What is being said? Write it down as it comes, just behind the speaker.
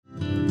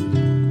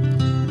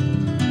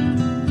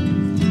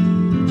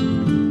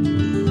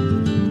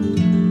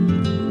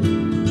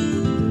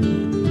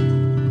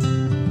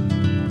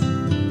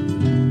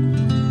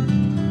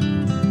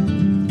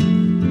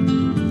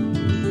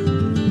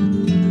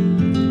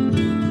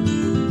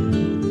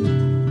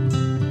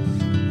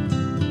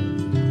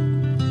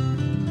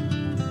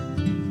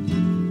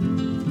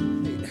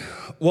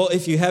Well,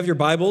 if you have your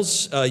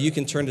Bibles, you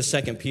can turn to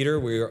 2 Peter.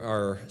 We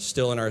are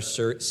still in our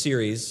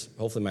series.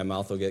 Hopefully my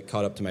mouth will get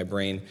caught up to my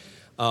brain,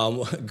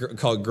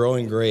 called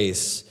Growing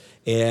Grace.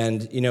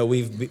 And, you know,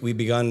 we've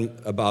begun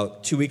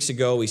about 2 weeks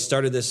ago. We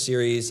started this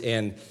series,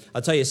 and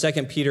I'll tell you,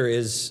 2 Peter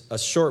is a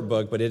short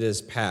book, but it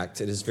is packed.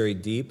 It is very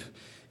deep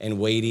and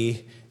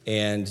weighty,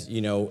 and,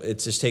 you know, it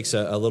just takes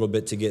a little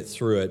bit to get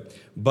through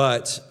it.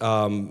 But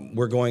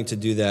we're going to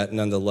do that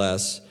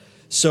nonetheless.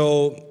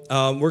 So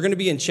we're going to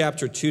be in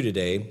chapter 2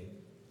 today.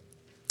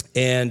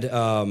 And,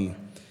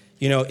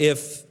 you know,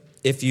 if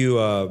you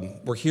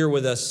were here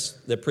with us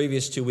the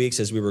previous 2 weeks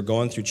as we were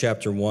going through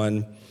chapter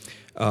 1,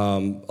 a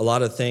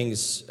lot of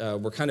things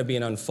were kind of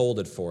being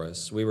unfolded for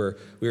us. We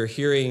were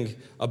hearing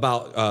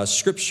about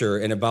Scripture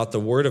and about the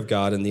Word of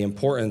God and the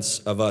importance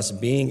of us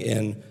being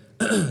in,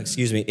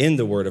 in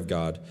the Word of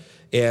God.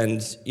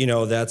 And, you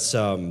know, that's,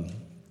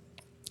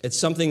 it's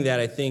something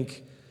that I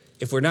think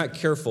if we're not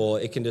careful,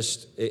 it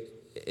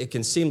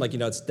can seem like, you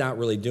know, it's not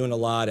really doing a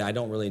lot. I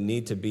don't really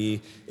need to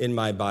be in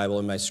my Bible,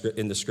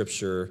 in the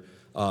Scripture,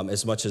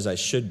 as much as I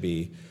should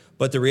be.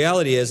 But the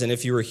reality is, and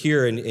if you were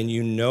here and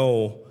you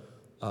know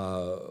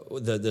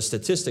the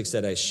statistics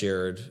that I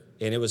shared,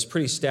 and it was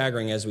pretty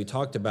staggering as we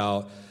talked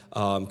about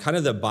kind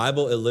of the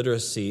Bible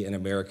illiteracy in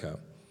America.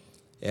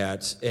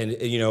 And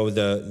you know,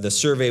 the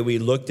survey we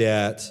looked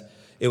at,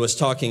 it was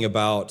talking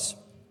about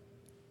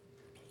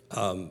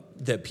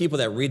that people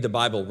that read the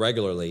Bible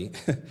regularly,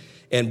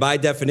 and by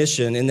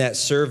definition in that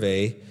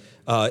survey,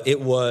 it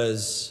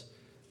was,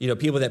 you know,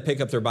 people that pick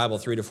up their Bible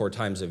 3 to 4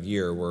 times a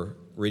year were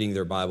reading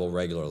their Bible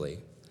regularly.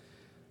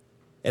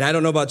 And I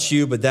don't know about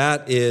you, but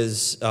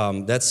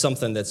that's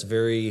something that's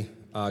very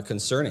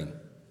concerning.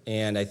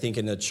 And I think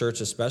in the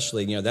church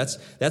especially, you know,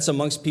 that's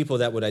amongst people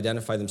that would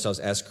identify themselves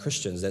as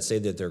Christians, that say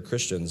that they're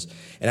Christians.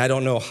 And I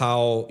don't know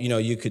how, you know,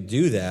 you could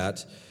do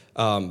that,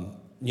 you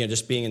know,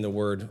 just being in the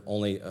Word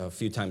only a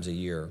few times a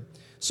year.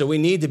 So we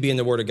need to be in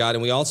the Word of God,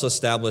 and we also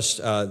established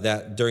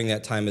that during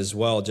that time as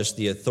well, just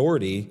the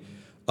authority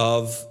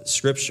of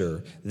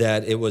Scripture,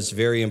 that it was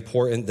very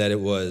important, that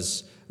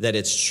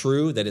it's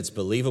true, that it's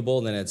believable,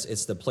 and that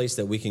it's the place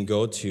that we can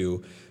go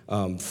to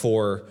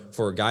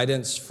for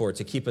guidance,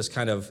 to keep us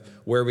kind of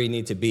where we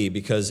need to be.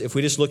 Because if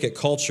we just look at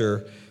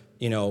culture,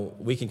 you know,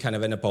 we can kind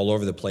of end up all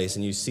over the place,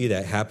 and you see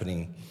that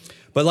happening.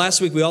 But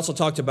last week, we also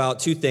talked about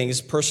 2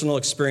 things, personal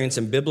experience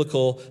and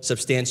biblical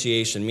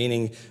substantiation,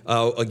 meaning,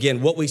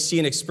 again, what we see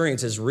and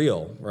experience is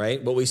real,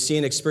 right? What we see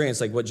and experience,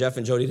 like what Jeff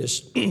and Jody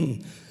just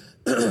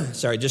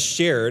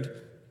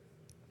shared,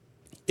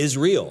 is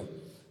real.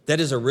 That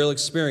is a real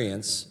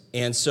experience.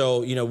 And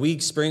so, you know, we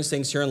experience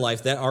things here in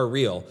life that are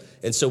real.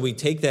 And so we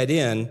take that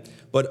in,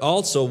 but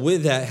also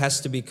with that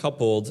has to be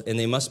coupled, and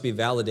they must be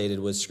validated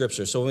with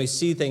Scripture. So when we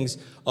see things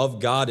of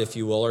God, if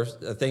you will, or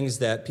things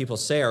that people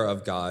say are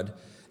of God,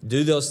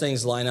 do those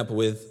things line up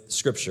with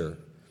Scripture?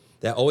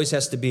 That always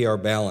has to be our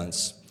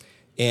balance.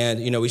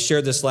 And, you know, we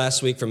shared this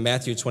last week from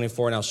Matthew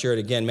 24, and I'll share it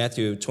again,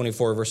 Matthew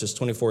 24, verses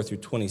 24 through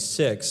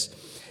 26.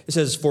 It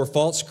says, "For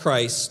false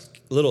Christs,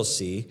 little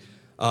c,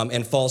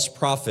 and false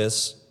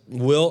prophets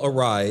will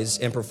arise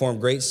and perform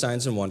great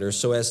signs and wonders,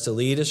 so as to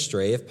lead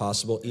astray, if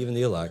possible, even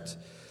the elect.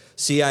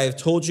 See, I have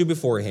told you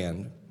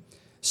beforehand.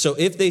 So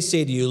if they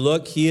say to you,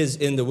 'Look, he is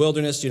in the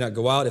wilderness,' do not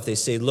go out. If they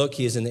say, 'Look,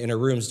 he is in the inner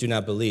rooms,' do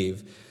not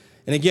believe."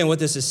 And again, what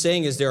this is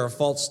saying is there are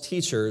false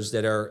teachers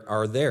that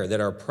are there,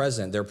 that are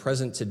present. They're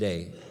present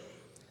today.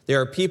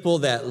 There are people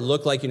that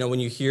look like, you know,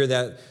 when you hear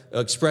that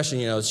expression,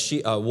 you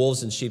know,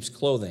 wolves in sheep's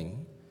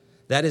clothing.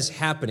 That is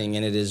happening,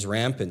 and it is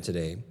rampant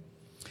today.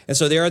 And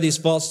so there are these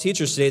false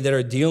teachers today that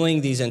are dealing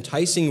these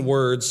enticing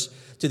words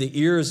to the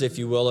ears, if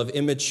you will, of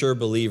immature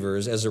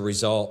believers as a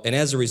result. And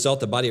as a result,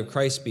 the body of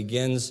Christ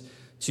begins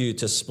to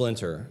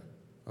splinter,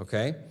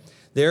 okay?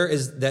 There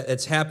is that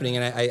it's happening,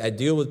 and I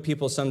deal with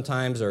people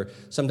sometimes, or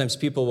sometimes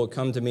people will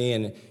come to me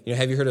and, you know,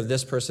 have you heard of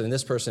this person and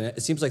this person?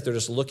 It seems like they're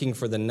just looking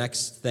for the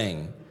next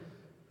thing,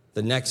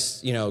 the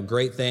next, you know,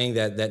 great thing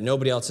that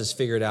nobody else has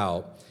figured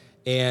out.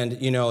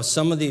 And, you know,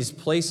 some of these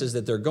places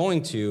that they're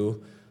going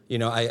to, you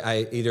know,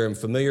 I either am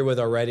familiar with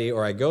already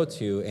or I go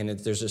to, and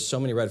there's just so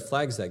many red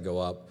flags that go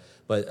up,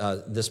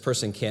 but this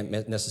person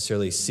can't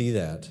necessarily see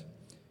that.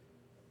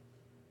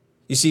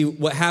 You see,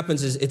 what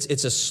happens is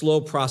it's a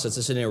slow process.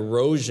 It's an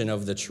erosion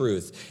of the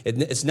truth.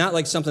 It's not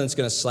like something that's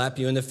going to slap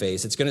you in the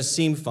face. It's going to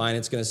seem fine.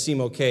 It's going to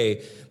seem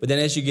okay. But then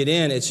as you get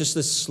in, it's just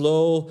this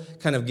slow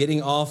kind of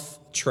getting off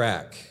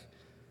track.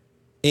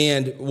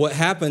 And what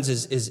happens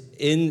is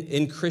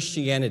in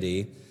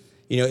Christianity,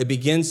 you know, it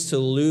begins to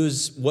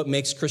lose what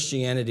makes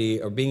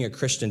Christianity or being a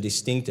Christian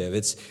distinctive.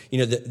 It's,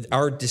 you know,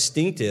 our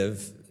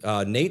distinctive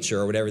nature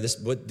or whatever,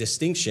 what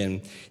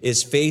distinction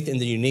is faith in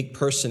the unique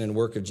person and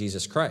work of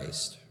Jesus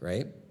Christ,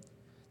 right?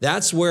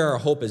 That's where our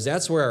hope is.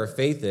 That's where our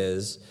faith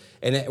is,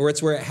 and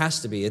it's where it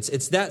has to be.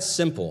 It's that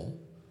simple.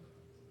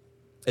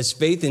 It's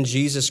faith in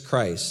Jesus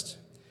Christ.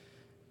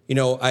 You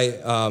know,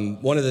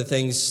 one of the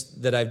things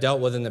that I've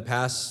dealt with in the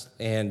past,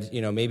 and,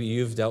 you know, maybe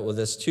you've dealt with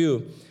this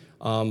too,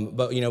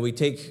 but, you know, we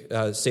take,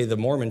 say, the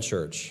Mormon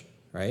church,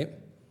 right?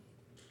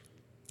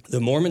 The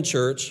Mormon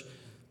church,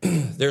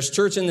 there's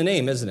church in the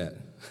name, isn't it?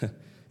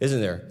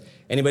 Isn't there?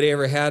 Anybody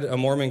ever had a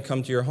Mormon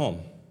come to your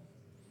home?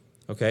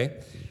 Okay?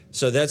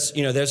 So that's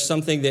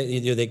something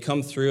that they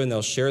come through and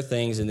they'll share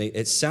things, and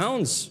it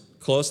sounds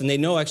close, and they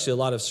know actually a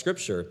lot of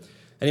scripture.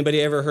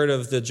 Anybody ever heard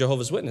of the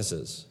Jehovah's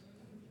Witnesses?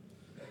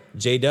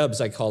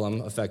 J-dubs, I call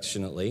them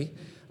affectionately.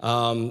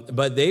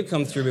 But they've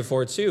come through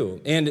before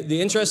too. And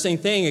the interesting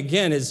thing,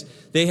 again, is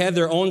they have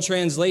their own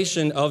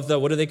translation of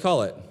what do they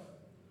call it?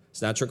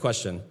 It's not a trick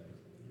question.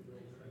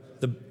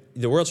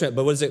 The world,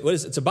 but what is it?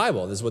 It's a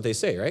Bible. This is what they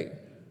say, right?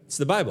 It's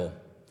the Bible.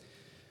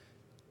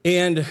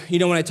 And,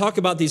 when I talk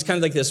about these kind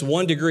of like this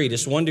 1 degree,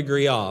 just 1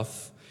 degree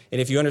off,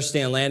 and if you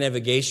understand land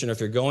navigation or if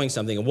you're going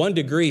something, 1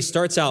 degree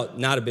starts out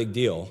not a big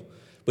deal.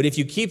 But if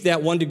you keep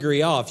that 1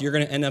 degree off, you're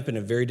going to end up in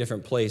a very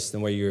different place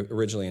than where you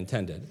originally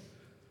intended.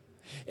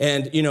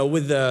 And,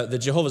 with the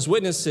Jehovah's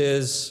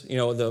Witnesses,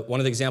 one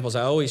of the examples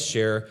I always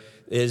share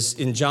is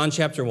in John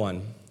chapter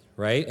 1,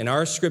 right? In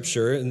our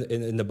scripture,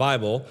 in the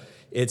Bible,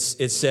 it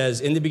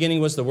says, in the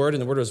beginning was the Word,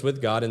 and the Word was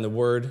with God, and the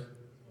Word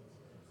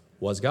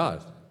was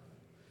God.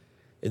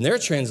 In their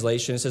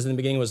translation, it says, in the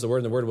beginning was the Word,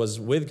 and the Word was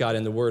with God,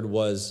 and the Word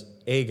was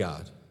a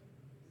God.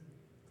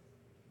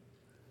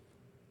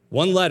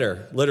 1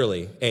 letter,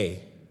 literally,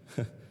 A.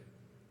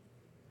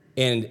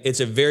 And it's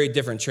a very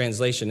different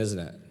translation, isn't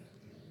it?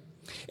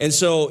 And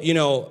so,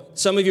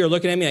 some of you are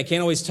looking at me. I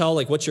can't always tell,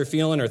 like, what you're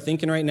feeling or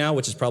thinking right now,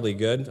 which is probably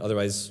good.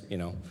 Otherwise,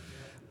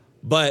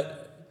 But,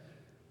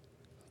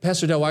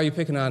 Pastor Del, why are you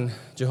picking on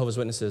Jehovah's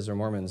Witnesses or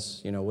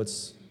Mormons?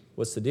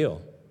 What's the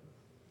deal?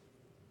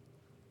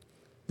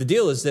 The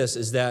deal is this,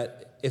 is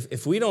that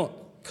if we don't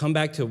come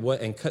back to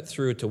and cut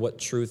through to what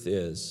truth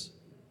is,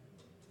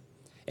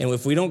 and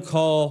if we don't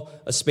call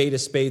a spade,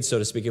 so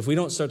to speak, if we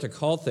don't start to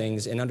call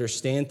things and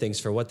understand things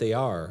for what they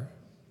are,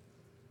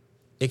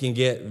 it can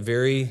get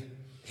very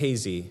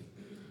hazy,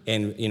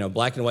 and,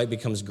 black and white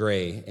becomes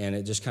gray, and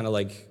it just kind of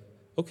like,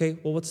 okay,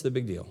 well, what's the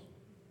big deal?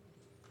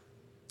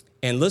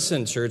 And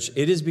listen, church,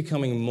 it is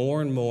becoming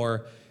more and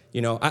more,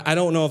 I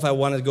don't know if I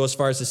want to go as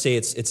far as to say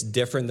it's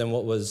different than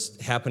what was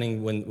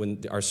happening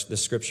when the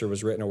scripture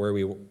was written or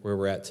where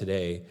we're at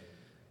today.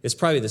 It's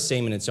probably the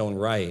same in its own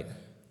right.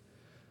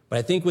 But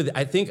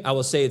I think I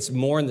will say it's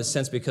more in the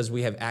sense because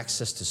we have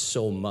access to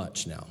so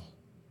much now.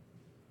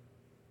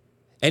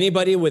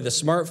 Anybody with a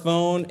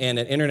smartphone and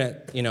an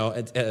internet,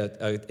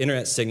 an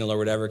internet signal or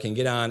whatever can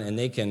get on and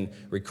they can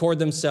record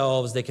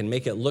themselves. They can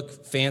make it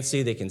look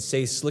fancy. They can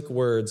say slick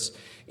words.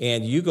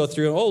 And you go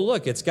through, oh,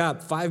 look, it's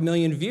got 5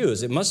 million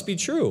views. It must be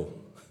true,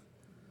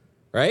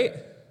 right?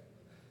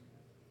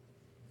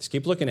 Just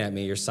keep looking at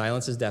me. Your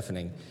silence is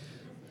deafening.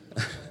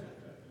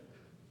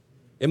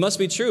 It must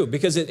be true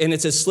because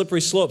it's a slippery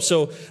slope.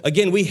 So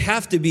again, we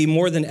have to be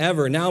more than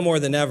ever, now more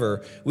than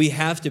ever, we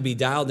have to be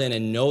dialed in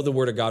and know the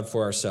Word of God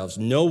for ourselves,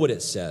 know what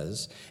it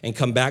says, and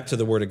come back to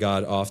the Word of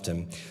God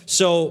often.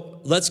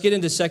 So let's get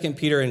into 2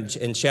 Peter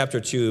in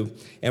chapter 2,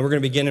 and we're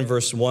going to begin in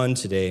verse 1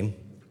 today.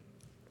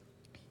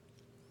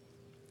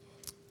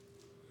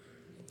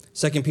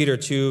 2 Peter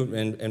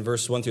 2 and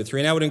verse 1 through 3.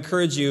 And I would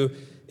encourage you,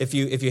 if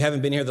you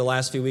haven't been here the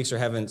last few weeks or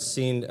haven't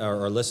seen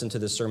or listened to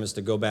the sermons,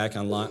 to go back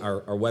on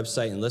our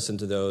website and listen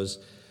to those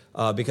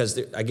because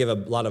I give a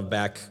lot of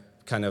back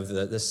kind of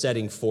the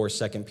setting for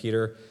 2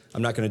 Peter.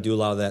 I'm not going to do a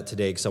lot of that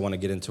today because I want to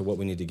get into what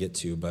we need to get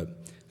to, but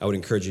I would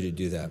encourage you to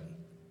do that.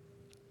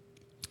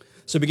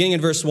 So beginning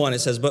in verse 1, it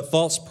says, "But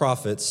false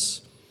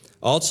prophets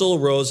also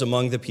arose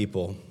among the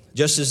people,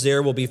 just as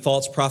there will be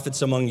false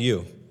prophets among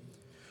you,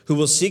 who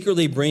will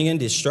secretly bring in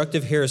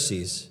destructive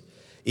heresies,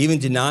 even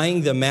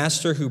denying the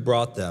master who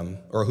bought them,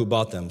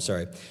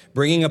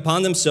 bringing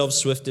upon themselves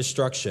swift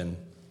destruction.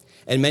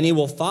 And many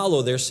will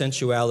follow their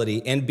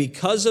sensuality, and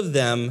because of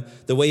them,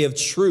 the way of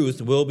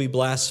truth will be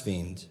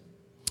blasphemed.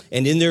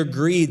 And in their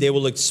greed, they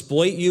will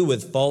exploit you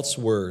with false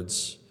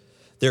words.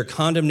 Their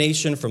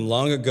condemnation from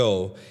long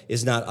ago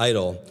is not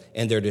idle,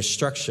 and their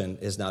destruction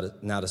is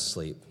not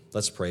asleep."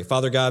 Let's pray.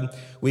 Father God,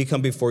 we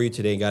come before you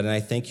today, God, and I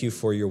thank you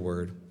for your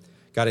word.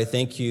 God, I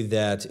thank you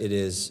that it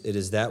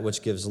is that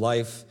which gives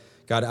life.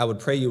 God, I would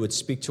pray you would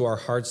speak to our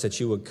hearts, that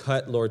you would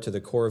cut, Lord, to the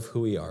core of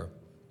who we are.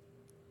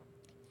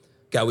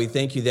 God, we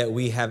thank you that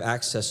we have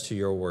access to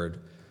your word,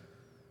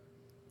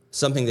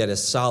 something that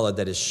is solid,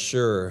 that is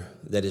sure,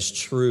 that is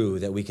true,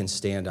 that we can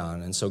stand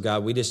on. And so,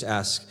 God, we just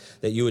ask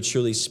that you would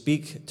truly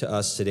speak to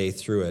us today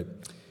through it.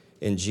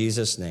 In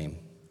Jesus' name,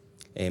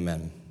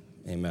 amen.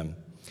 Amen.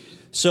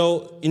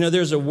 So,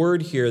 there's a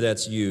word here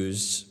that's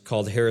used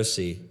called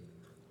heresy.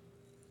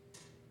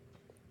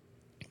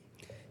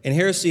 And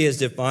heresy is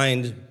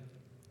defined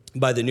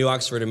by the New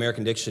Oxford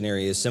American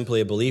Dictionary as simply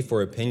a belief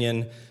or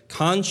opinion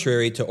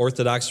contrary to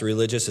orthodox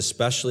religious,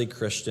 especially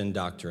Christian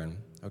doctrine,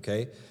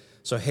 okay?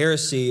 So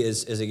heresy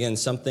is again,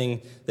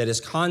 something that is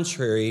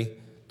contrary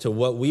to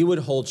what we would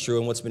hold true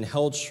and what's been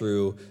held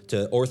true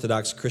to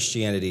Orthodox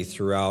Christianity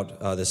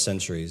throughout the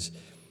centuries.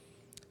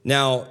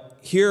 Now,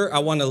 here I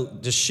want to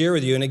just share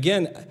with you, and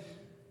again,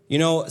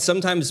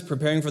 sometimes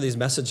preparing for these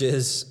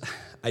messages,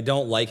 I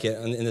don't like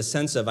it in the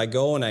sense of I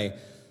go and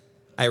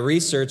I I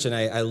research and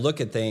I look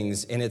at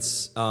things, and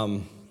it's,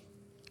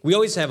 we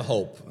always have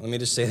hope. Let me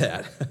just say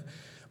that.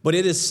 But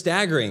it is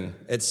staggering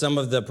at some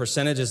of the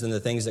percentages and the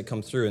things that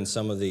come through in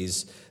some of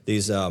these,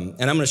 and I'm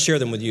going to share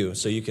them with you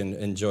so you can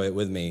enjoy it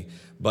with me.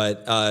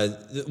 But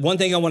one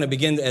thing I want to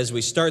begin as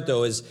we start,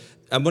 though, is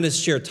I'm going to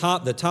share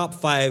the top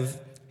 5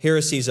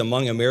 heresies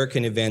among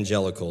American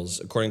evangelicals,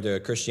 according to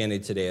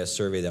Christianity Today, a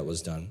survey that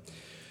was done.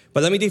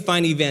 But let me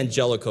define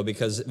evangelical,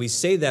 because we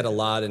say that a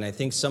lot, and I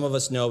think some of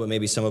us know, but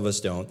maybe some of us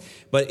don't.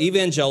 But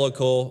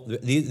evangelical,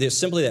 there's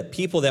simply that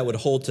people that would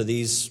hold to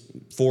these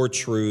 4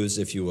 truths,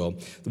 if you will.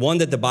 One,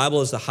 that the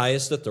Bible is the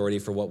highest authority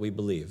for what we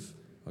believe,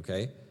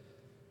 okay?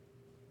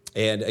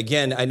 And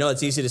again, I know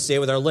it's easy to say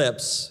with our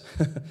lips,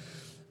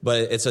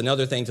 but it's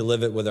another thing to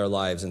live it with our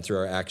lives and through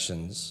our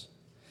actions.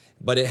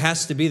 But it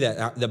has to be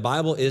that. The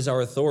Bible is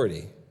our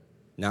authority,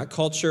 not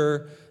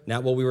culture,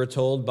 not what we were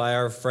told by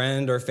our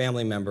friend or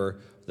family member.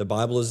 The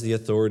Bible is the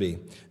authority.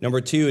 Number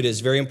 2, it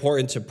is very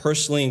important to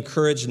personally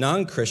encourage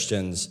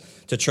non-Christians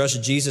to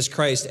trust Jesus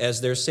Christ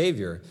as their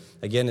Savior.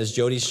 Again, as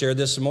Jody shared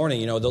this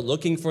morning,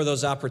 looking for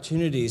those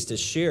opportunities to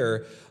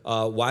share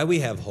why we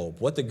have hope,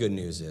 what the good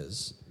news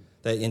is,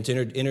 and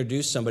to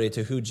introduce somebody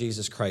to who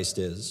Jesus Christ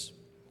is.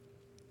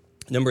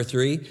 Number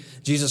 3,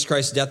 Jesus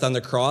Christ's death on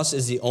the cross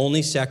is the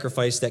only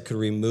sacrifice that could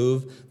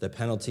remove the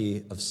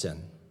penalty of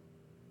sin.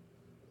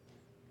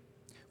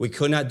 We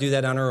could not do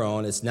that on our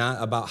own. It's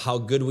not about how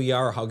good we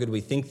are, or how good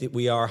we think that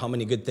we are, how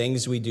many good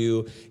things we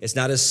do. It's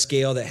not a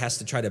scale that has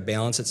to try to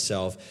balance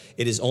itself.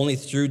 It is only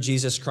through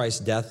Jesus Christ's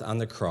death on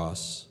the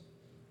cross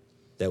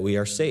that we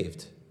are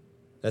saved.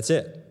 That's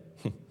it.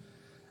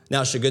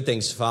 Now, should good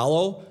things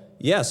follow?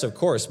 Yes, of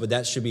course, but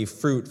that should be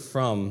fruit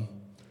from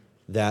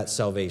that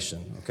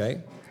salvation,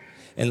 okay?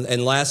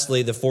 And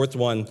lastly, the 4th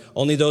one,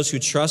 only those who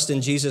trust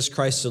in Jesus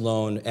Christ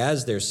alone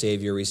as their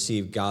Savior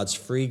receive God's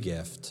free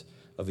gift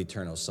of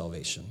eternal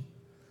salvation.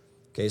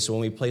 Okay, so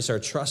when we place our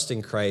trust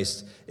in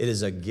Christ, it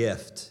is a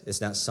gift. It's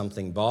not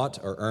something bought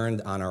or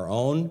earned on our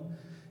own.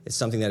 It's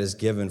something that is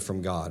given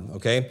from God,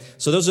 okay?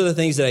 So those are the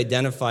things that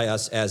identify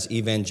us as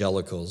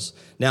evangelicals.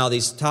 Now,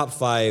 these top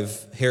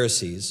 5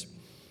 heresies.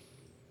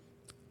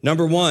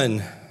 Number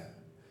 1,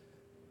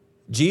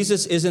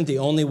 Jesus isn't the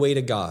only way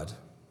to God,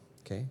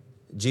 okay?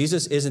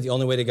 Jesus isn't the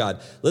only way to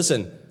God.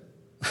 Listen,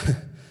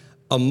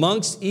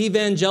 amongst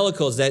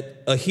evangelicals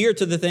that adhere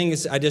to the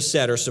things I just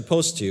said, are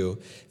supposed to,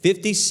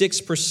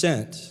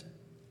 56%,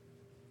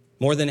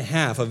 more than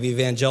half of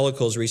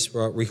evangelicals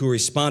who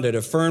responded,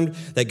 affirmed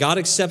that God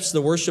accepts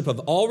the worship of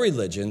all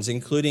religions,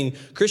 including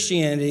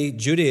Christianity,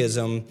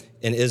 Judaism,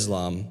 and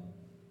Islam,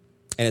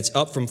 and it's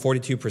up from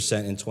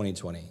 42% in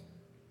 2020.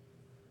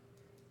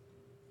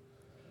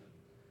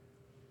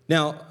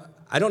 Now,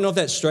 I don't know if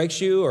that strikes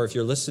you or if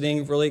you're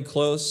listening really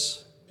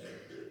close,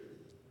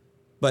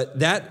 but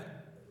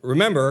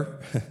remember,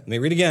 let me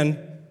read again,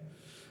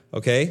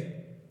 okay?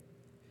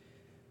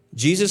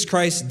 Jesus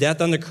Christ's death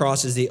on the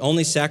cross is the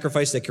only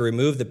sacrifice that can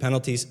remove the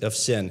penalties of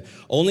sin.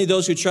 Only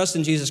those who trust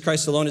in Jesus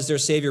Christ alone as their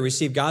Savior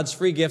receive God's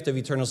free gift of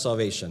eternal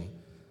salvation.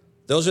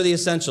 Those are the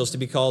essentials to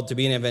be called to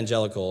be an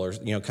evangelical, or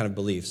kind of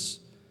beliefs.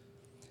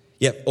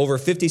 Yet over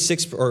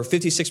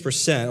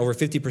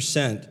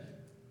 50%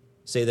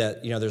 say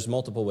that there's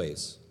multiple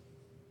ways.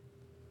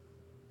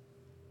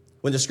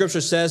 When the scripture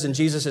says, and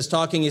Jesus is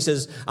talking, he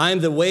says, I am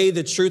the way,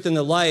 the truth, and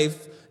the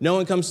life. No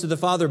one comes to the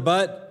Father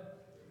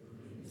but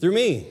through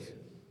me.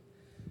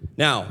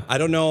 Now, I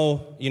don't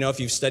know, if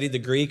you've studied the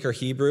Greek or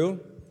Hebrew,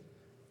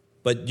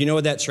 but you know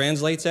what that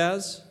translates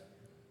as?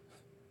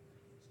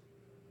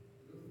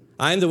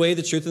 I am the way,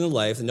 the truth, and the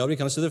life, and nobody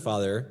comes to the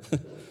Father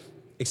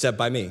except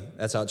by me.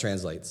 That's how it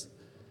translates.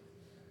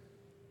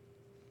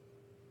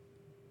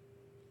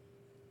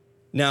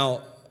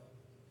 Now,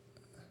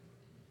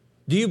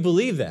 do you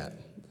believe that?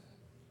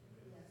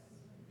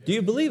 Do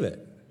you believe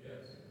it? Yes.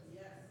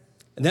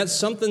 And that's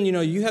something,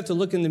 you have to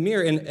look in the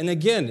mirror. And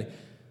again,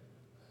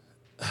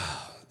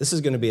 this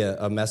is going to be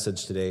a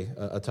message today,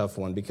 a tough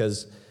one,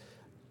 because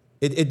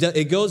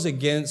it goes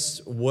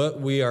against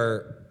what we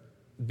are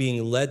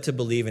being led to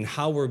believe and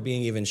how we're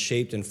being even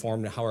shaped and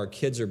formed and how our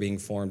kids are being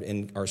formed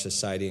in our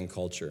society and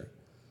culture.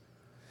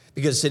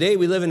 Because today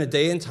we live in a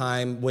day and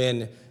time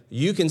when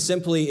you can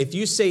simply, if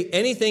you say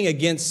anything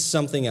against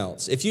something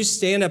else, if you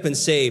stand up and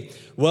say,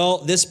 well,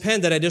 this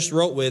pen that I just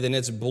wrote with and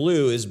it's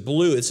blue is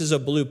blue, this is a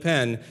blue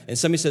pen, and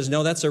somebody says,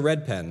 no, that's a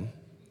red pen.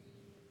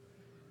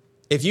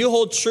 If you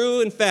hold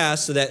true and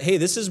fast to that, hey,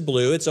 this is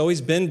blue, it's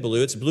always been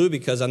blue, it's blue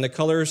because on the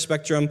color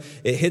spectrum,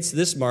 it hits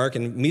this mark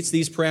and meets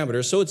these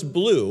parameters, so it's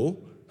blue.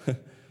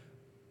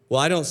 Well,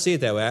 I don't see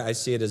it that way. I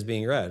see it as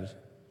being red.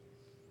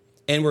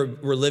 And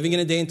we're living in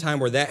a day and time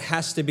where that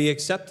has to be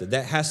accepted.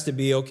 That has to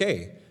be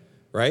okay.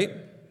 Right?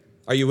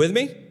 Are you with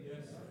me? Yes.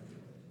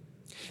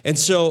 And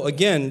so,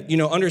 again,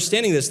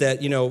 understanding this,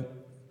 that,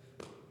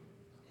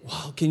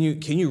 well, can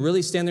you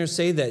really stand there and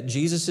say that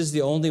Jesus is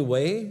the only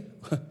way?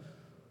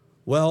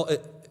 Well,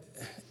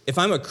 if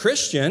I'm a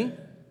Christian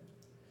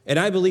and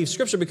I believe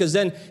Scripture, because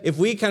then if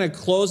we kind of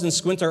close and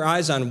squint our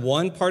eyes on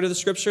one part of the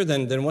Scripture,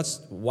 then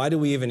why do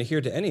we even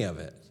adhere to any of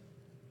it?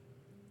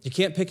 You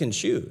can't pick and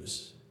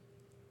choose.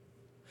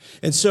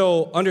 And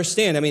so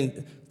understand,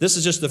 this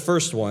is just the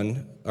first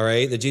one, all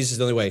right, that Jesus is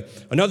the only way.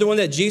 Another one,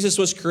 that Jesus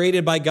was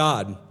created by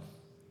God.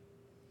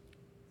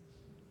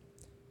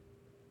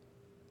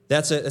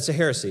 That's a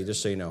heresy,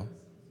 just so you know.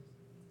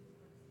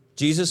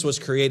 Jesus was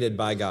created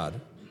by God.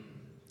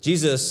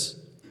 Jesus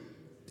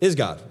is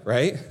God,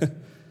 right?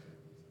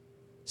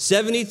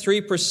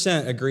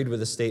 73% agreed with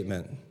the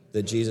statement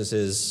that Jesus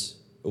is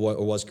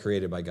or was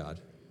created by God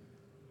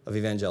of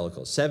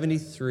evangelicals.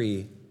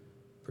 73%.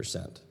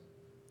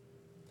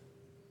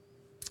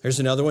 Here's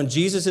another one.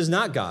 Jesus is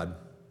not God.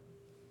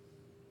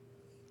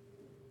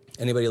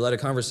 Anybody led a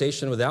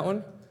conversation with that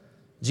one?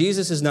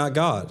 Jesus is not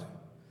God.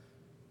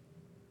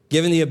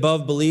 Given the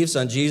above beliefs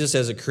on Jesus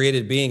as a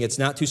created being, it's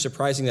not too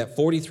surprising that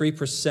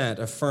 43%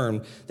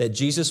 affirmed that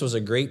Jesus was a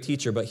great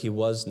teacher, but he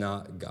was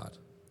not God.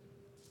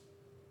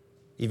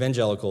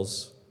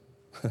 Evangelicals,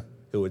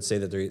 who would say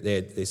that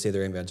they say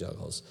they're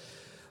evangelicals.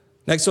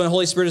 Next one,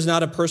 Holy Spirit is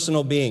not a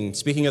personal being.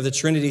 Speaking of the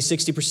Trinity,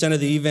 60% of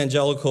the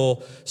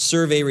evangelical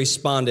survey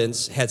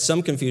respondents had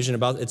some confusion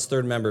about its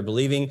third member,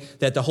 believing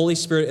that the Holy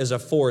Spirit is a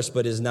force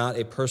but is not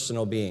a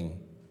personal being.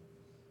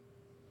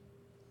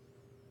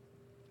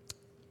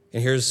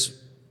 And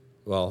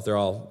they're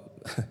all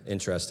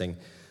interesting.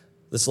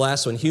 This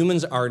last one,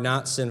 humans are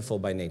not sinful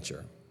by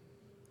nature.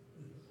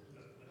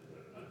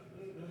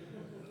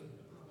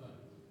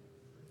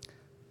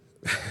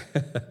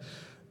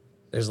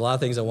 There's a lot of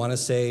things I want to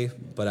say,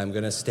 but I'm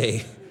going to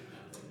stay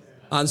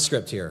on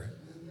script here.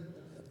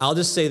 I'll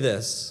just say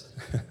this.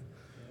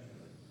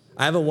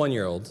 I have a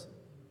 1-year-old,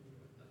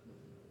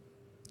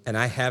 and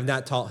I have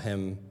not taught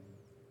him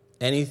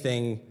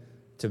anything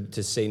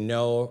to say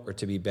no or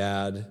to be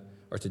bad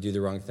or to do the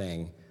wrong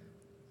thing.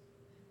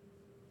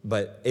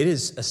 But it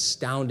is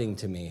astounding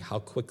to me how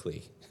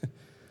quickly,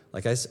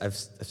 like I've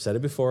said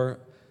it before,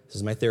 this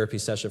is my therapy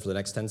session for the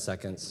next 10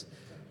 seconds.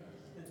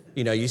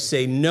 You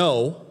say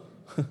no,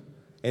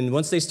 and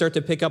once they start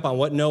to pick up on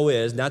what no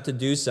is, not to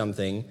do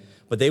something,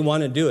 but they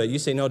want to do it, you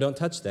say, no, don't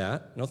touch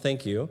that. No,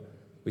 thank you.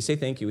 We say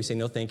thank you. We say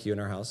no, thank you in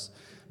our house.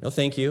 No,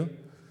 thank you.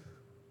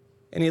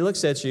 And he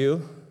looks at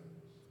you,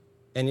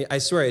 and I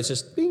swear, it's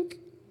just bink.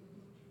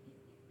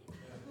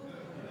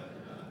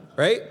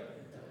 Right?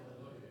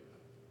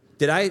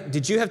 Do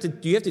you have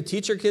to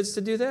teach your kids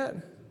to do that?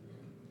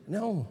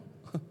 No.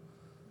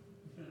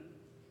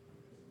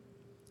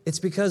 It's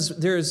because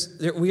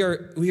we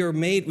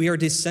are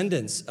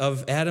descendants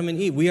of Adam and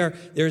Eve.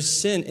 There's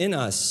sin in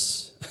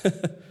us.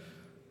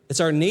 It's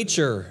our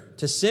nature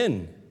to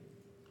sin,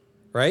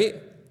 right?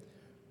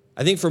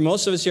 I think for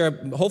most of us here,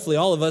 hopefully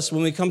all of us,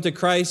 when we come to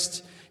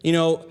Christ,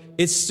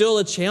 it's still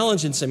a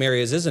challenge in some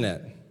areas, isn't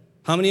it?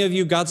 How many of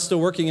you, God's still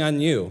working on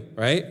you,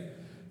 right?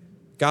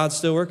 God's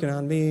still working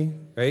on me,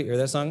 right? You hear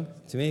that song?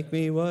 To make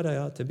me what I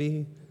ought to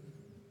be.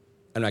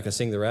 I'm not going to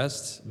sing the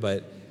rest,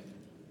 but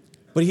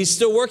he's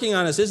still working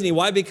on us, isn't he?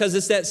 Why? Because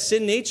it's that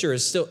sin nature.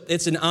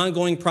 It's an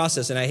ongoing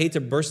process, and I hate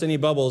to burst any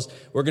bubbles.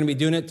 We're going to be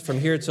doing it from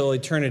here till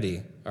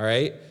eternity, all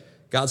right?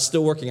 God's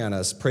still working on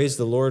us. Praise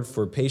the Lord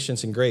for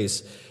patience and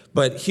grace.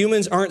 But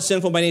humans aren't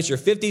sinful by nature.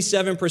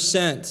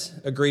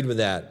 57% agreed with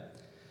that.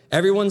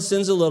 Everyone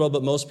sins a little,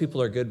 but most people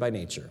are good by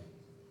nature.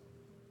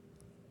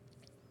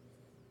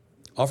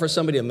 Offer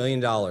somebody $1 million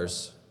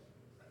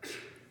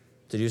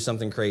to do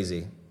something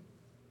crazy,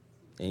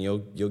 and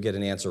you'll get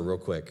an answer real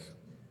quick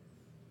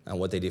on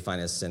what they define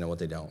as sin and what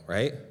they don't,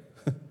 right?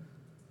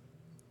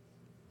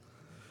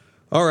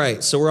 All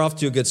right, so we're off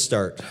to a good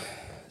start.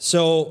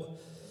 So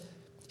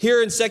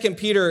here in 2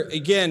 Peter,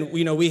 again,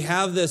 we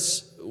have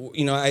this,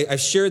 I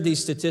shared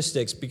these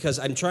statistics because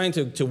I'm trying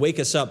to wake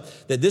us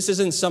up that this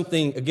isn't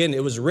something, again,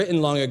 it was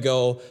written long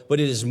ago,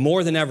 but it is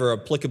more than ever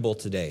applicable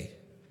today,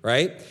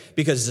 right?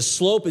 Because the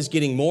slope is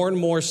getting more and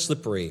more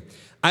slippery.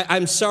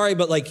 I'm sorry,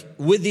 but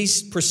with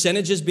these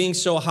percentages being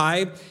so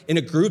high in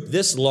a group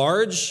this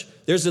large,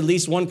 there's at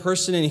least one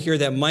person in here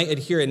that might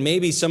adhere, and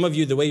maybe some of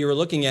you, the way you were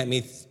looking at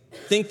me,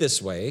 think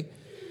this way.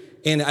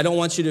 And I don't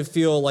want you to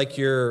feel like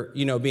you're,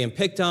 being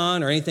picked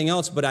on or anything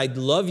else, but I'd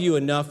love you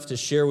enough to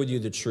share with you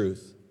the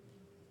truth.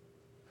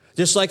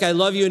 Just like I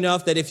love you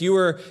enough that if you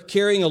were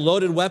carrying a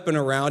loaded weapon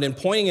around and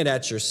pointing it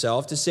at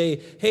yourself to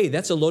say, hey,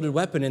 that's a loaded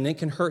weapon and it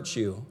can hurt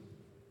you.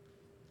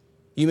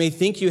 You may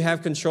think you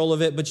have control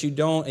of it, but you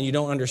don't, and you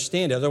don't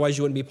understand it. Otherwise,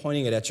 you wouldn't be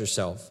pointing it at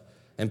yourself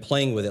and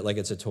playing with it like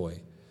it's a toy,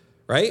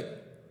 right?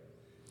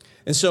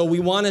 And so we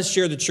want to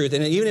share the truth.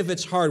 And even if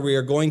it's hard,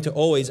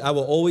 I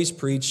will always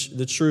preach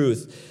the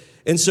truth.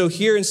 And so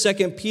here in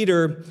 2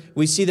 Peter,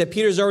 we see that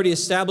Peter's already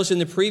established in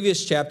the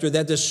previous chapter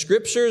that the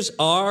scriptures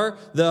are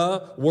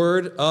the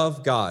word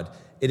of God.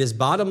 It is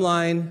bottom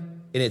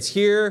line, and it's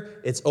here.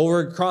 It's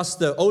over across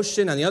the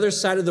ocean on the other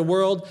side of the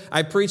world.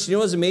 I preach,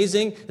 what's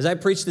amazing is I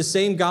preach the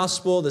same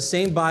gospel, the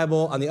same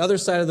Bible on the other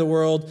side of the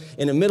world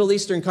in a Middle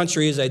Eastern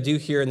country as I do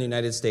here in the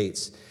United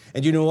States.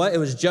 And you know what? It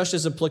was just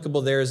as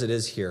applicable there as it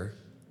is here.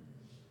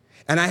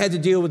 And I had to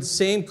deal with the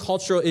same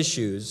cultural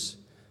issues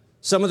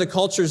Some of the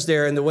cultures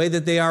there and the way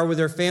that they are with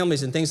their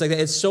families and things like that.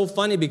 It's so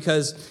funny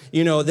because,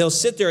 they'll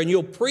sit there and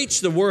you'll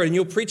preach the word and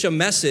you'll preach a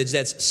message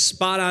that's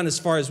spot on as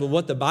far as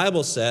what the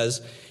Bible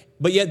says,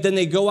 but yet then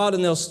they go out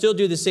and they'll still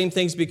do the same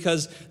things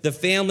because the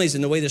families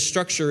and the way the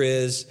structure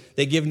is,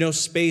 they give no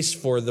space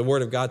for the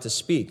word of God to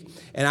speak.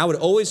 And I would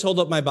always hold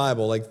up my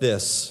Bible like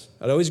this.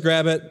 I'd always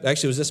grab it.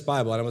 Actually, it was this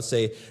Bible. And I would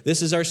say,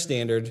 this is our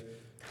standard.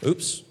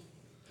 Oops.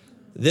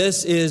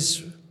 This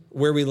is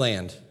where we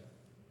land.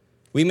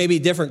 We may be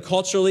different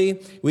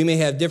culturally. We may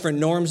have different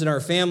norms in our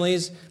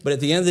families. But at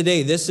the end of the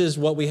day, this is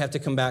what we have to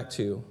come back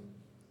to.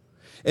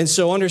 And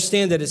so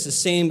understand that it's the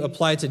same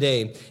applied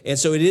today. And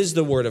so it is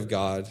the word of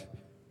God,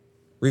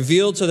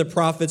 revealed to the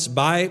prophets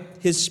by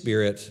his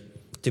Spirit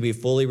to be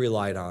fully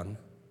relied on.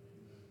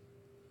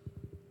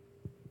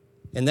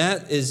 And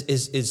that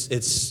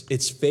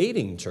it's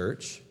fading,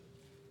 church.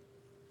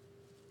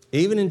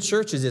 Even in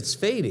churches, it's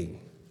fading.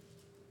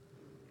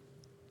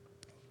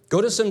 Go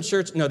to some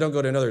church. No, don't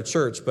go to another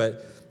church,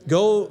 but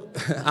go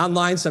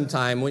online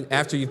sometime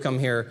after you've come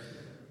here.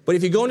 But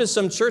if you go into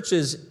some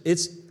churches,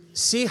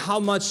 see how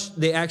much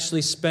they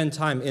actually spend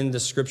time in the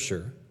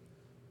Scripture,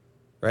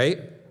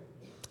 right?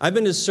 I've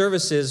been to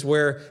services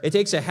where it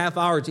takes a half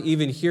hour to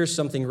even hear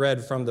something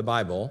read from the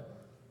Bible,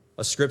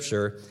 a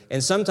Scripture,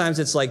 and sometimes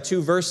it's like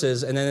 2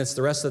 verses, and then it's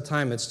the rest of the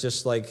time it's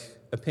just like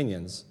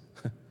opinions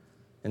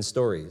and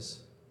stories.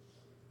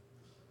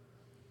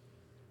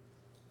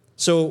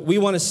 So we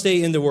want to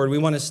stay in the Word. We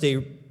want to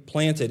stay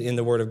planted in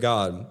the Word of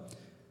God.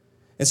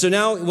 And so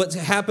now what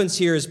happens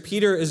here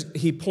is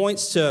he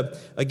points to,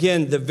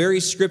 again, the very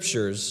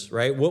Scriptures,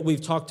 right, what we've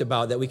talked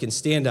about that we can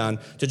stand on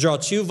to draw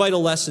 2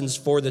 vital lessons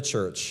for the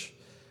church.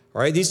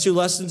 All right, these 2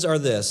 lessons are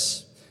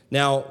this.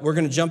 Now, we're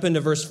going to jump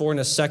into verse 4 in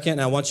a second,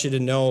 and I want you to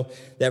know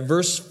that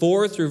verse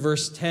 4 through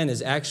verse 10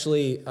 is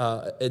actually,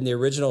 in the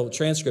original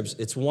transcripts,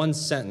 it's 1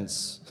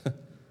 sentence.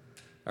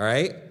 All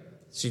right?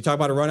 So you talk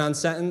about a run-on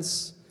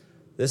sentence.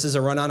 This is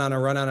a run-on on a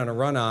run-on on a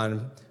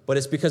run-on, but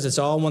it's because it's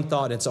all one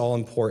thought and it's all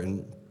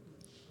important.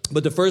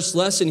 But the first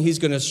lesson he's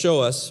going to show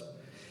us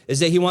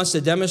is that he wants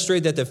to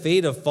demonstrate that the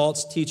fate of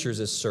false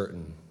teachers is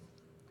certain.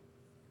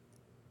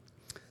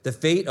 The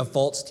fate of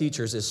false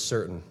teachers is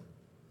certain.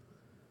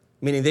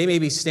 Meaning they may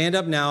be stand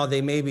up now,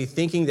 they may be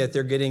thinking that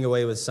they're getting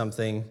away with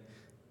something,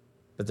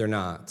 but they're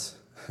not.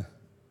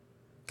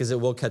 Because it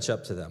will catch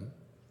up to them.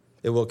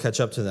 It will catch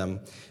up to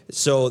them.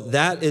 So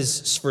that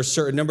is for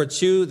certain. Number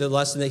 2, the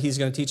lesson that he's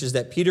going to teach is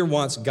that Peter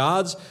wants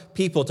God's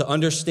people to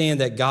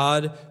understand that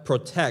God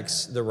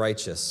protects the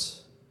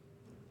righteous.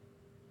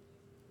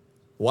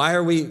 Why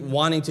are we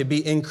wanting to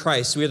be in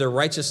Christ? We are the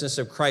righteousness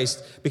of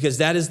Christ because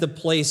that is the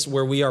place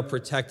where we are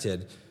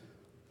protected.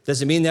 Does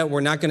it mean that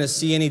we're not going to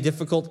see any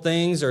difficult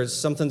things or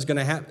something's going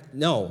to happen?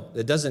 No,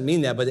 it doesn't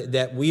mean that, but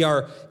that we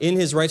are in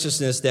his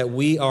righteousness, that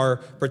we are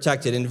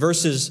protected. In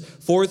verses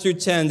 4 through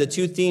 10, the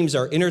 2 themes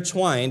are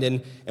intertwined,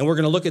 and we're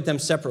going to look at them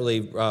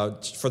separately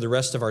for the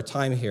rest of our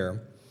time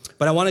here.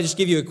 But I want to just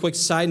give you a quick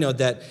side note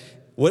that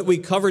what we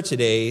cover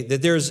today,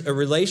 that there's a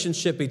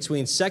relationship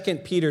between 2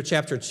 Peter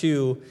chapter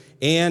 2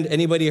 and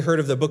anybody heard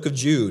of the book of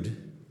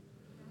Jude?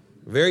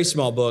 Very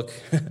small book.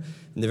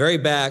 In the very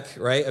back,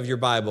 right, of your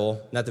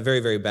Bible, not the very,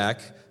 very back,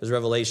 there's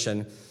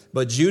Revelation,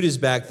 but Jude is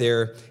back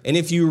there. And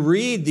if you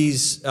read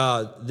this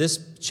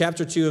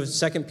chapter 2 of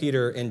 2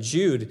 Peter and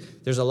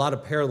Jude, there's a lot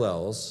of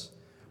parallels.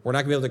 We're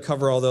not going to be able to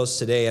cover all those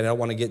today, and I don't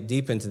want to get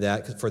deep into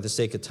that for the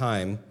sake of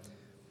time.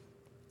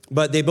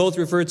 But they both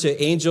refer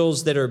to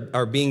angels that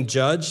are being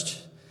judged.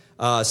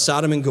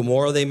 Sodom and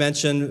Gomorrah, they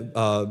mention.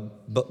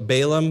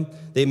 Balaam,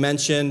 they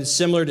mention.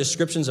 Similar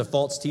descriptions of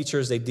false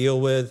teachers they deal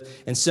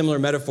with, and similar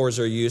metaphors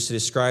are used to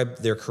describe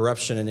their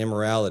corruption and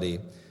immorality.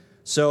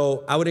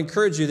 So I would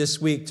encourage you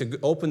this week to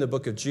open the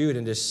book of Jude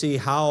and to see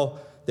how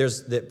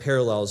there's the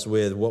parallels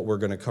with what we're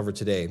going to cover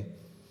today.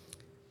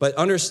 But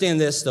understand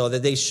this, though,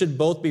 that they should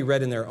both be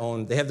read in their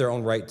own, they have their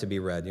own right to be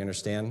read, you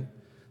understand?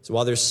 So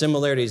while there's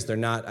similarities, they're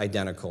not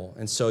identical.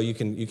 And so you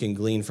can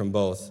glean from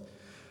both.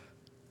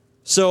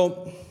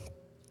 So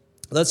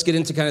let's get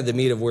into kind of the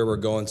meat of where we're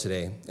going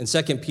today. In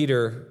 2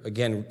 Peter,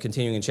 again,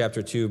 continuing in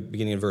chapter 2,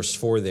 beginning in verse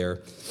 4 there,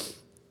 it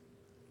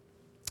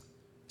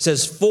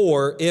says,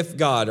 "For if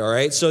God," all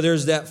right? So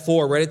there's that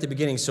 "for" right at the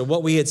beginning. So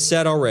what we had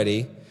said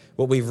already,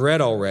 what we've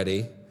read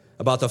already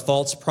about the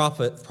false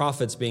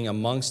prophets being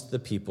amongst the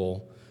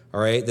people, all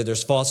right, that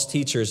there's false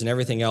teachers and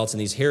everything else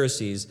and these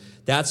heresies,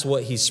 that's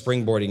what he's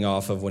springboarding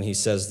off of when he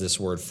says this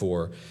word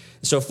 "for."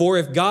 So, "For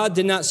if God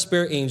did not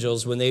spare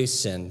angels when they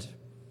sinned,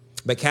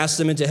 but cast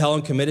them into hell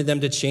and committed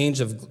them to chains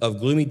of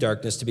gloomy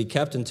darkness to be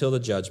kept until the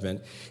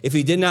judgment. If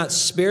he did not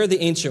spare the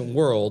ancient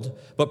world,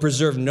 but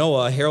preserved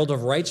Noah, herald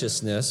of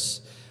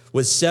righteousness,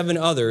 with 7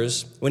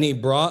 others, when he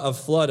brought a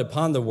flood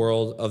upon the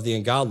world of the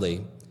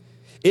ungodly.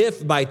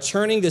 If by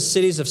turning the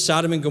cities of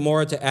Sodom and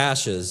Gomorrah to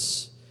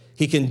ashes,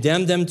 he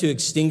condemned them to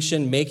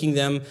extinction, making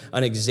them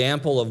an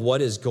example of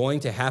what is going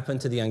to happen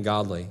to the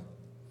ungodly.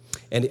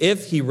 And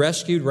if he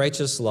rescued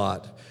righteous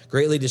Lot,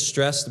 greatly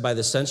distressed by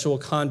the sensual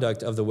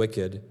conduct of the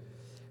wicked,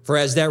 For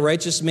as that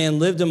righteous man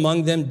lived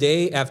among them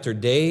day after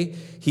day,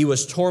 he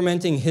was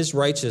tormenting his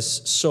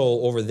righteous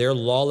soul over their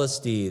lawless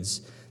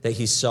deeds that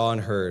he saw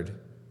and heard.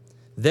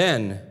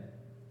 Then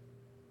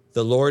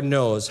the Lord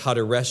knows how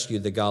to rescue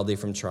the godly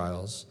from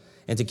trials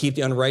and to keep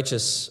the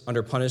unrighteous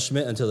under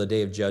punishment until the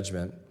day of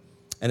judgment,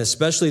 and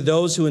especially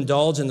those who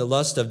indulge in the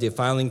lust of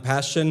defiling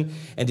passion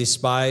and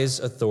despise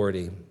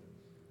authority.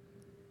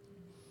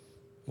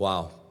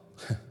 Wow.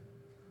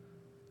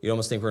 You'd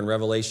almost think we're in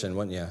Revelation,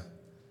 wouldn't you?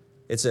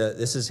 This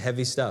is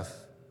heavy stuff.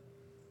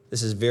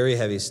 This is very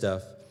heavy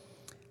stuff.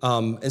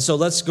 And so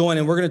let's go in,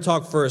 and we're going to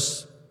talk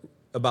first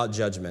about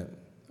judgment,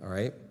 all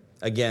right?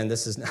 Again,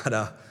 this is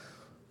not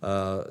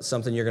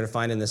something you're going to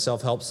find in the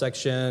self-help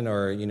section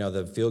or,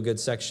 the feel-good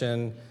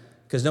section,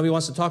 because nobody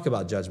wants to talk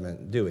about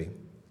judgment, do we?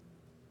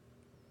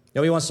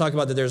 Nobody wants to talk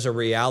about that there's a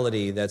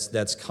reality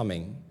that's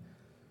coming.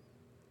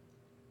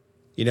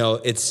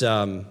 It's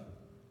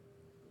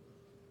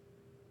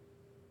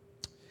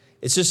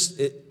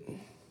just,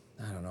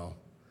 I don't know.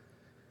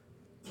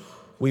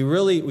 We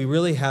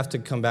really have to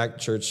come back,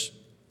 church,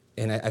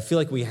 and I feel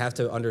like we have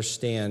to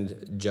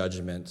understand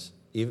judgment.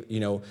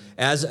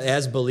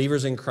 As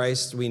believers in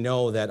Christ, we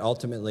know that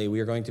ultimately we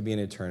are going to be in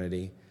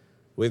eternity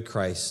with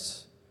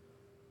Christ,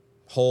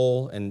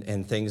 whole,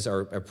 and things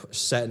are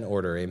set in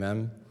order,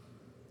 amen?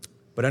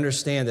 But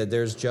understand that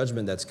there's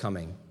judgment that's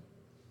coming.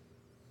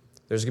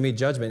 There's going to be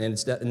judgment, and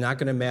it's not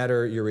going to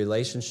matter your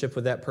relationship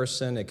with that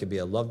person. It could be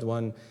a loved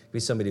one. It could be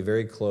somebody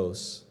very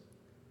close.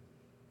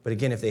 But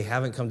again, if they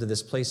haven't come to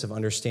this place of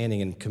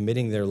understanding and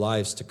committing their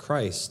lives to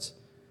Christ,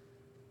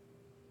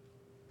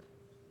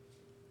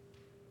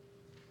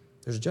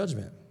 there's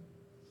judgment,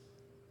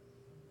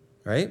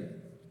 right?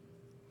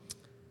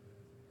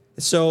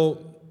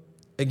 So,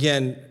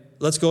 again,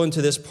 let's go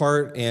into this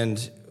part,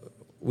 and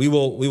we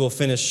will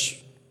finish,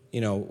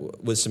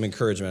 with some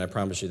encouragement. I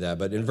promise you that.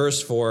 But in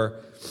verse 4,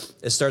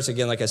 it starts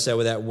again, like I said,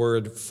 with that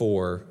word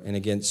 "for," and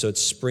again, so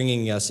it's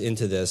springing us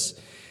into this.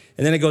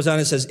 And then it goes on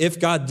and says, "If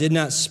God did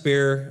not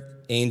spare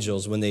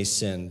angels when they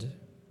sinned,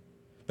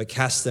 but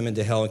cast them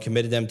into hell and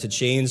committed them to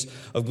chains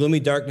of gloomy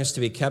darkness to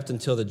be kept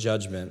until the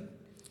judgment."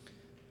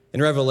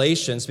 In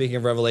Revelation, speaking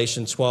of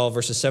Revelation 12,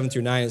 verses 7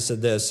 through 9, it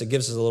said this. It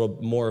gives us a little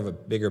more of a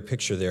bigger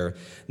picture there.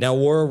 "Now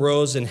war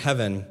arose in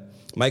heaven,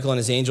 Michael and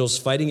his angels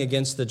fighting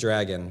against the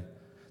dragon.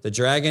 The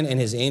dragon and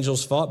his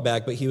angels fought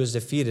back, but he was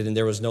defeated, and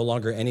there was no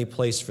longer any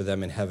place for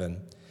them in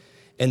heaven.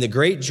 And the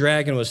great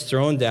dragon was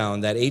thrown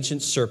down, that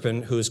ancient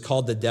serpent who is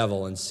called the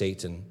devil and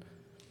Satan,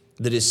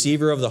 the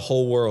deceiver of the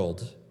whole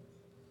world.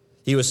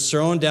 He was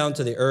thrown down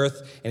to the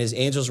earth, and his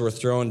angels were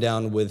thrown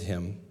down with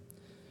him."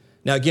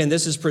 Now, again,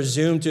 this is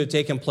presumed to have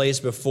taken place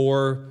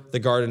before the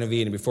Garden of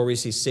Eden, before we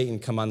see Satan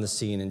come on the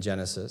scene in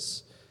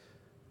Genesis.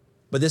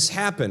 But this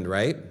happened,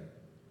 right?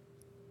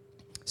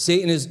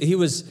 Satan he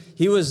was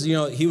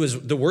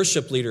the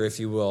worship leader, if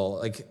you will,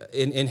 like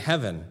in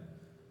heaven.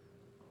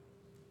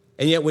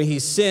 And yet when he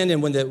sinned,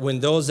 and when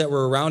those that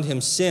were around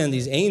him sinned,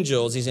 these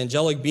angels, these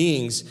angelic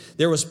beings,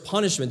 there was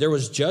punishment, there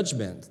was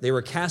judgment. They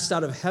were cast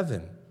out of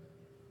heaven.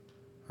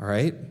 All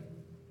right?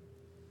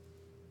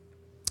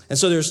 And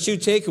so there's two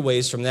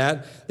takeaways from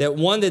that. That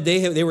one, that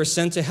they were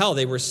sent to hell.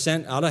 They were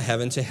sent out of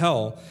heaven to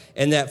hell.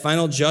 And that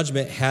final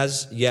judgment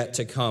has yet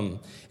to come.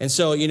 And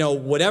so,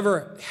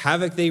 whatever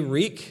havoc they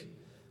wreak,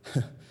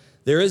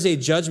 there is a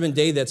judgment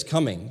day that's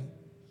coming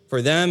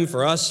for them,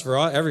 for us, for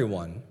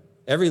everyone,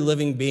 every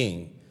living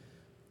being.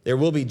 There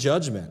will be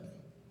judgment.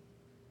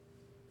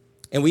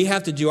 And we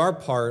have to do our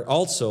part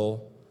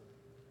also,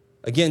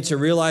 again, to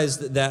realize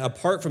that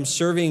apart from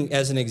serving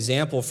as an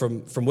example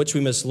from which we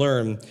must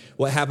learn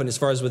what happened as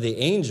far as with the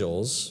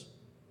angels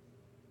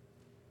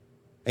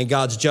and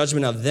God's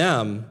judgment of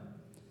them,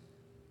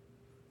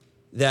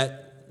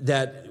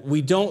 that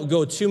we don't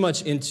go too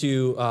much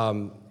into,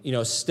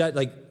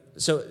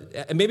 so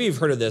maybe you've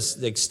heard of this,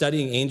 like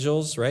studying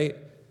angels, right?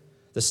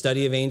 The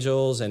study of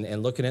angels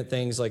and looking at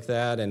things like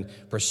that and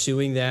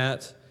pursuing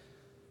that.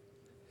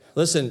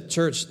 Listen,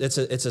 church, it's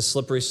a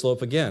slippery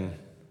slope again.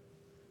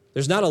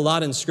 There's not a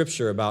lot in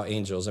Scripture about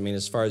angels. I mean,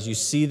 as far as you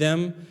see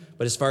them,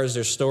 but as far as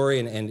their story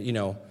and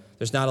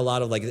there's not a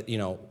lot of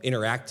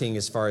interacting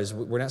as far as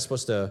we're not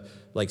supposed to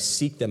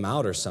seek them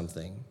out or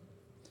something.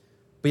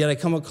 But yet I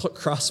come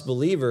across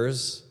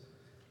believers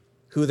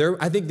who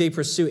I think they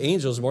pursue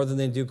angels more than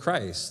they do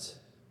Christ.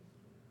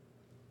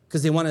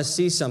 Because they want to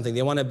see something.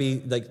 They want to be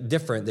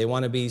different. They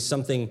want to be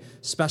something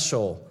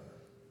special.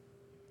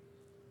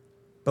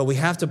 But we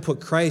have to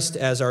put Christ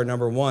as our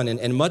number one.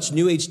 And much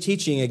New Age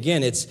teaching,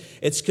 again,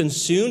 it's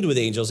consumed with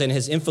angels and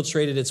has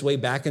infiltrated its way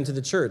back into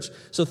the church.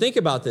 So think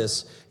about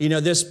this.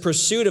 This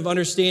pursuit of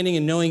understanding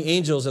and knowing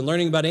angels and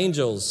learning about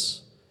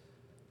angels.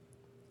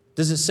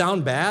 Does it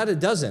sound bad? It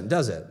doesn't,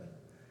 does it?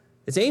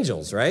 It's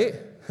angels, right?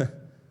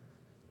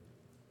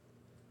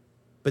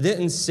 But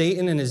didn't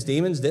Satan and his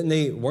demons,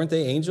 weren't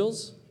they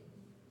angels?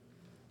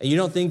 And you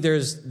don't think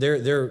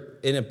they're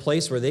in a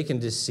place where they can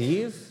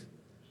deceive?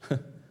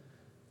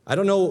 I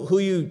don't know who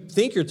you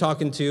think you're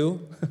talking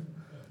to,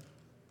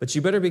 but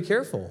you better be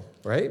careful,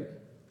 right?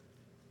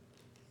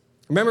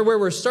 Remember where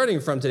we're starting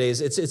from today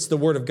is it's the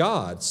Word of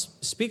God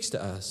speaks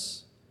to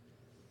us.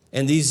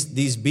 And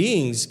these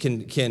beings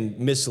can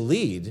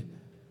mislead.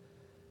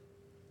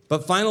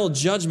 But final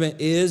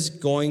judgment is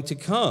going to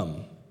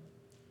come.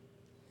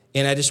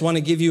 And I just want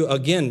to give you,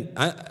 again,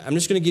 I'm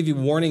just going to give you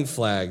warning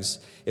flags.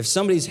 If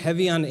somebody's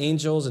heavy on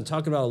angels and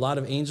talking about a lot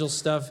of angel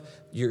stuff,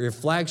 your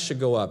flags should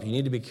go up. You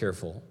need to be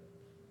careful.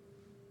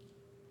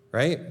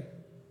 Right?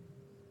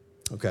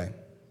 Okay.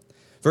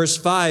 Verse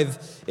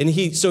 5,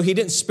 so he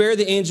didn't spare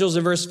the angels.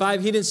 In verse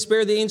 5, he didn't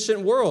spare the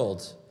ancient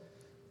world.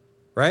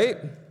 Right?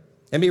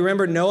 And you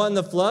remember Noah and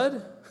the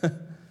flood?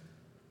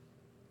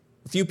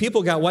 A few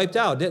people got wiped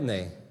out, didn't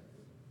they?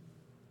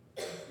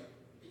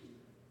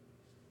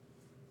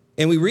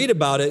 And we read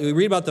about it. We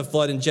read about the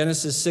flood in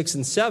Genesis 6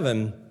 and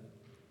 7.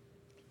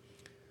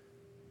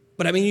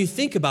 But I mean, you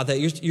think about that.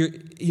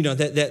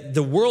 That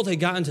the world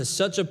had gotten to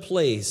such a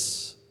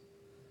place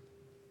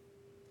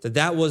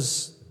that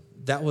was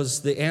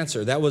the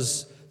answer. That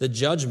was the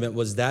judgment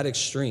was that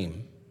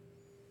extreme.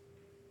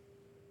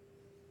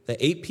 That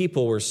 8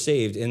 people were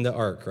saved in the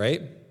ark,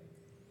 right?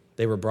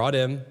 They were brought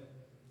in,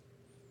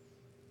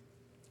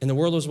 and the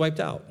world was wiped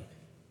out.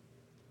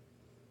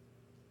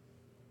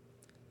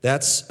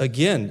 That's,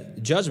 again,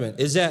 judgment.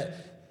 Is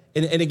that,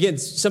 and again,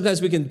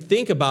 sometimes we can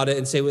think about it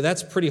and say, well,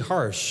 that's pretty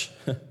harsh.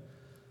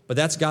 But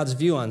that's God's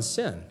view on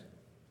sin.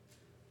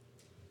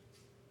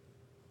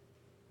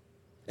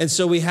 And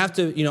so we have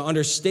to,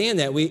 understand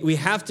that. We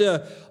have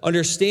to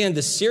understand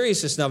the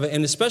seriousness of it,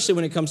 and especially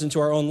when it comes into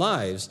our own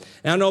lives.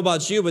 And I don't know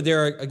about you, but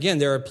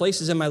there are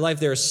places in my life,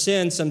 there are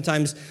sins,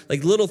 sometimes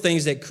like little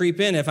things that creep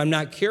in. If I'm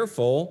not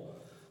careful,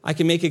 I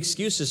can make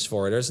excuses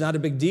for it, or it's not a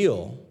big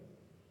deal.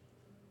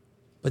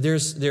 But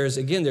there's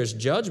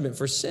judgment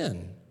for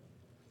sin.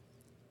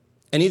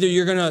 And either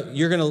you're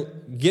gonna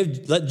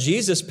let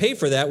Jesus pay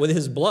for that with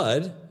his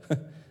blood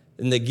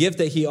and the gift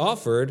that he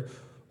offered,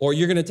 or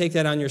you're gonna take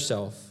that on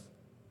yourself.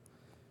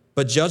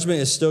 But judgment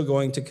is still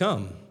going to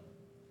come.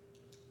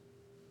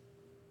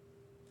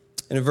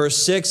 And in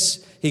verse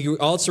 6, he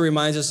also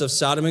reminds us of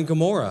Sodom and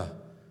Gomorrah.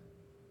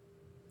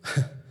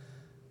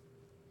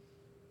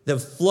 The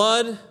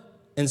flood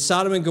in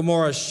Sodom and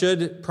Gomorrah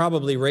should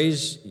probably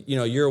raise,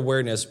 your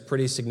awareness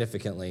pretty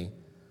significantly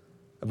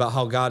about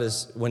how God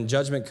is, when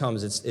judgment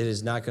comes, it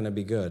is not going to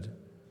be good.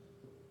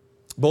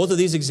 Both of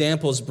these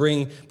examples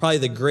bring probably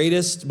the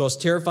greatest,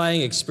 most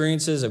terrifying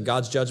experiences of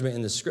God's judgment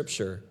in the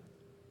Scripture.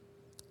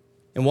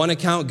 In one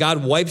account,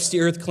 God wipes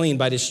the earth clean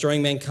by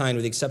destroying mankind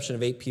with the exception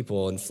of 8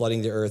 people and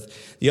flooding the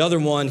earth. The other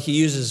one, he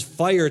uses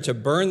fire to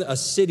burn a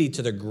city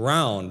to the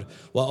ground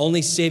while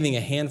only saving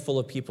a handful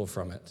of people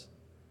from it.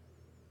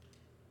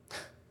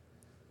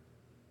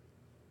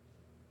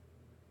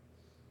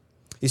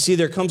 You see,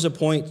 there comes a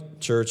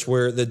point, church,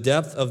 where the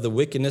depth of the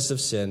wickedness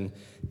of sin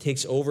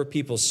takes over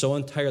people so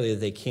entirely that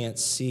they can't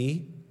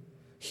see,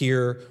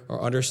 hear,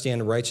 or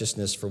understand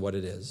righteousness for what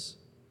it is.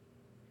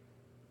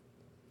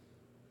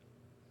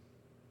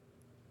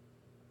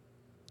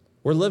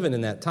 We're living in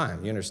that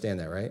time. You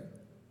understand that, right?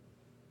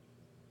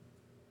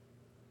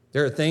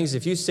 There are things,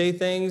 if you say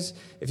things,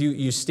 if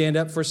you stand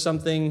up for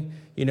something,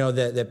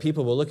 that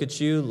people will look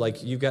at you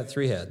like you've got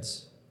 3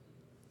 heads.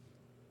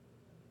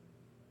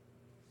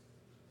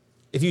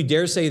 If you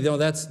dare say, no,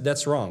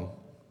 that's wrong.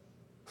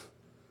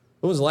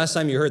 When was the last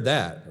time you heard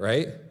that,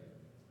 right?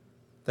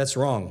 That's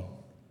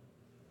wrong.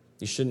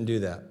 You shouldn't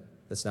do that.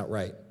 That's not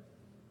right.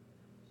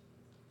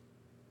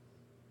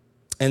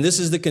 And this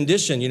is the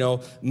condition,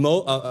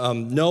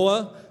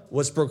 Noah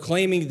was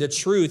proclaiming the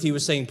truth. He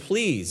was saying,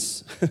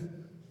 please.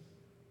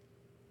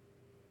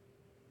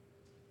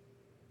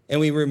 And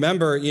we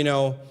remember,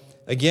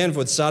 again,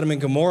 with Sodom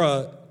and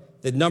Gomorrah,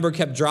 the number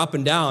kept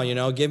dropping down,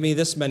 give me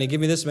this many,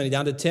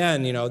 down to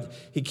 10.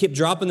 He kept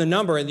dropping the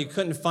number, and you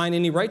couldn't find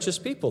any righteous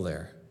people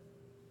there.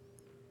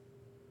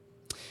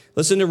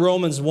 Listen to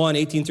Romans 1,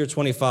 18 through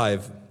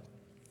 25.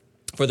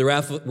 For the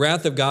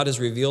wrath of God is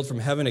revealed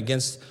from heaven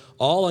against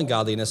all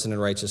ungodliness and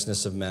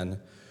unrighteousness of men,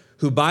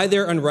 who by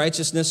their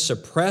unrighteousness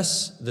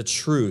suppress the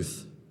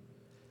truth.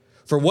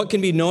 For what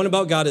can be known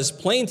about God is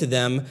plain to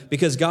them,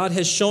 because God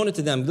has shown it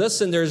to them.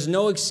 Listen, there's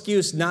no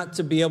excuse not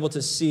to be able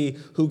to see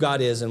who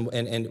God is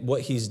and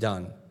what he's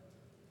done.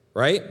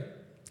 Right?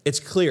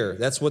 It's clear.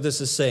 That's what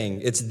this is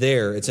saying. It's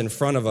there. It's in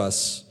front of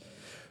us.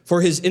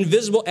 For his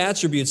invisible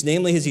attributes,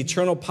 namely his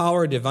eternal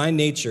power and divine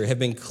nature, have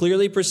been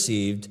clearly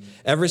perceived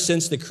ever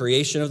since the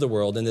creation of the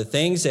world and the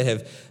things that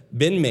have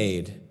been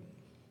made.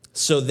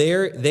 So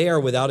they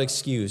are without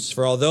excuse.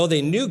 For although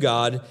they knew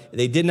God,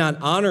 they did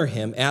not honor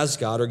him as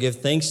God or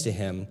give thanks to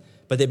him,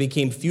 but they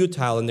became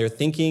futile in their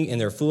thinking, and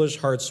their foolish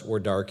hearts were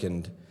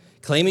darkened.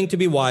 Claiming to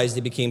be wise,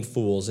 they became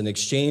fools and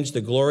exchanged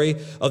the glory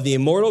of the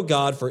immortal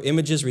God for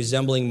images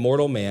resembling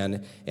mortal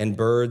man and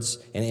birds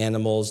and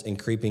animals and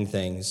creeping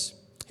things.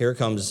 Here it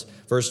comes,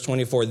 verse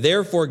 24.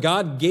 Therefore,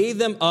 God gave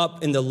them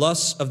up in the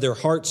lusts of their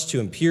hearts to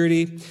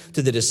impurity,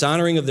 to the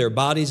dishonoring of their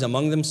bodies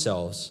among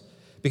themselves,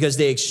 because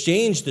they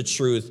exchanged the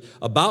truth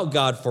about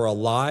God for a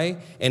lie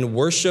and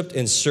worshiped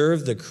and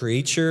served the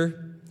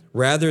creature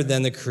rather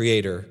than the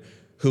Creator,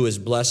 who is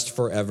blessed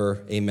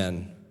forever.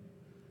 Amen.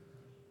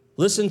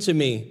 Listen to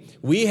me.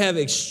 We have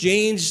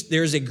exchanged,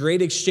 there's a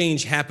great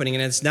exchange happening,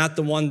 and it's not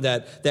the one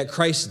that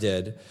Christ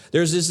did.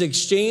 There's this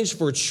exchange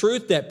for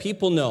truth that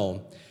people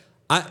know.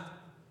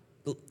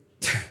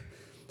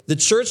 The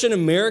church in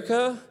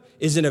America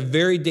is in a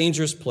very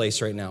dangerous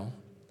place right now.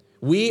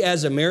 We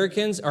as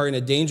Americans are in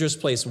a dangerous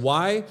place.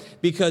 Why?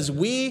 Because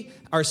we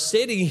are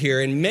sitting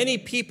here, and many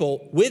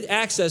people with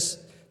access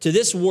to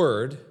this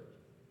word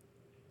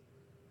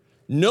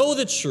know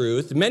the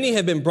truth. Many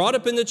have been brought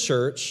up in the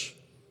church,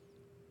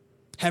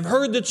 have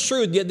heard the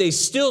truth, yet they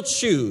still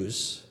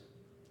choose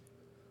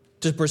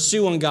to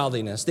pursue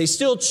ungodliness. They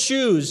still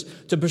choose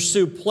to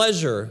pursue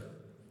pleasure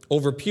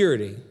over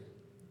purity.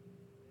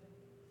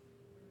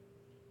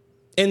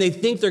 And they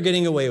think they're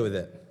getting away with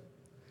it.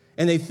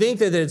 And they think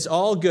that it's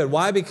all good.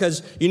 Why?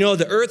 Because,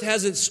 the earth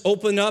hasn't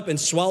opened up and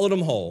swallowed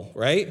them whole,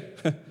 right?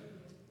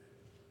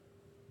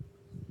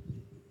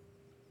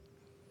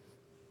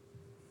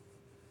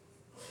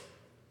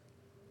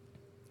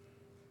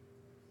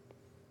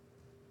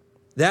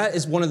 That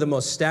is one of the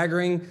most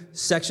staggering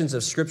sections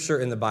of Scripture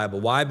in the Bible.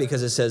 Why?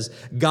 Because it says,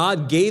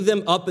 God gave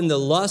them up in the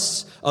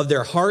lusts of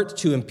their heart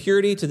to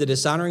impurity, to the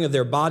dishonoring of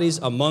their bodies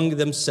among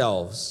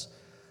themselves.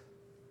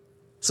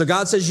 So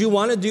God says, you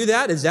want to do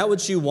that? Is that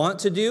what you want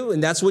to do?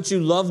 And that's what you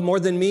love more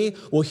than me?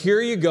 Well,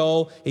 here you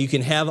go. And you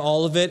can have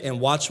all of it and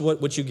watch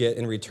what you get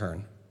in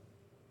return.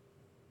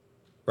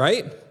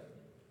 Right?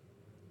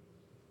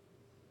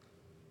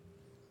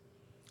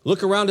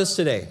 Look around us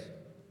today.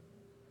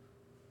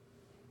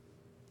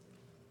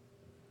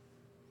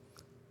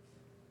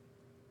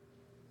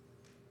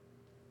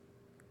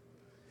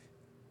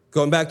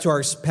 Going back to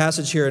our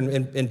passage here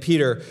in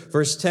Peter,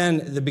 verse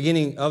 10, the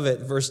beginning of it,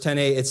 verse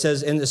 10a, it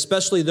says, and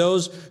especially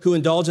those who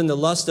indulge in the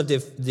lust of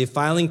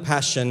defiling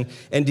passion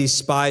and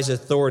despise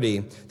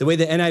authority. The way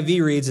the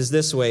NIV reads is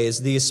this way,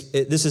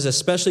 this is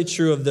especially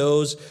true of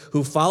those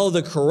who follow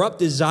the corrupt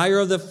desire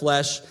of the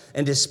flesh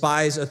and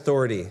despise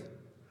authority.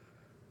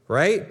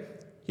 Right?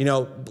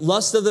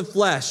 Lust of the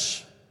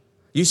flesh.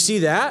 You see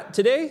that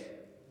today?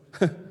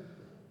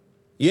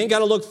 You ain't got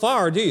to look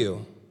far, do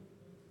you?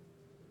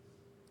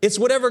 It's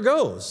whatever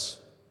goes.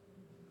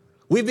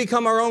 We've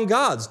become our own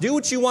gods. Do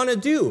what you want to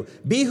do.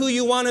 Be who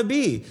you want to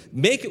be.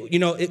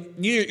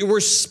 We're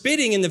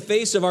spitting in the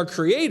face of our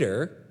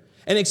Creator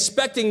and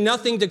expecting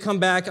nothing to come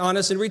back on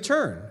us in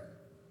return.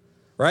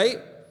 Right?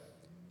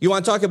 You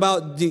want to talk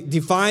about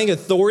defying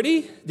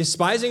authority?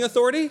 Despising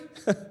authority?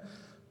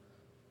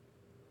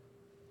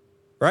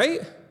 Right?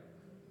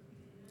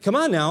 Come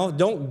on now.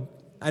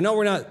 I know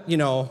we're not,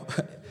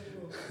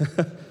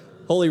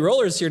 holy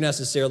rollers here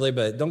necessarily,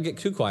 but don't get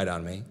too quiet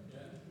on me.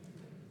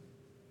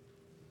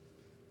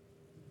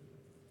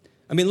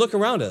 I mean, look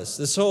around us.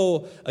 This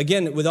whole,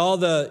 again, with all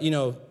the,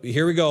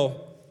 here we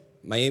go.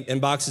 My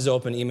inbox is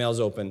open, email's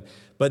open.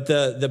 But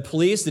the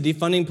police, the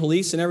defunding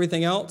police and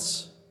everything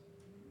else,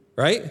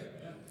 right?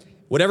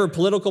 Whatever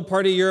political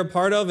party you're a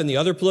part of and the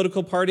other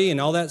political party and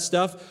all that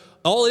stuff,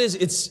 all it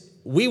is,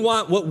 we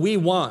want what we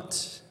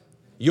want.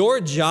 Your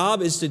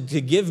job is to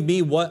give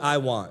me what I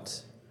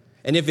want.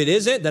 And if it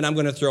isn't, then I'm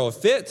going to throw a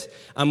fit.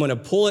 I'm going to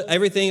pull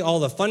everything,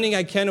 all the funding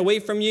I can away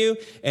from you,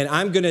 and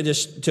I'm going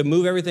to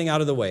move everything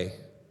out of the way.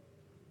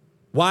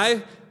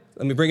 Why?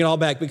 Let me bring it all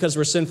back. Because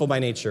we're sinful by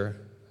nature.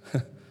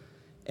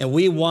 And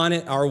we want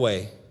it our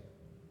way.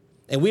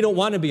 And we don't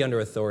want to be under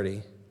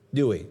authority,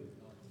 do we?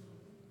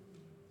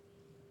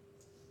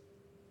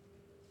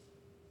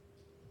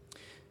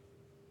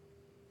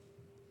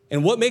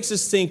 And what makes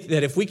us think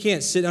that if we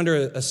can't sit under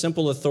a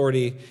simple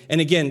authority,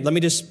 and again,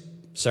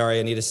 sorry,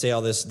 I need to say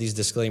all these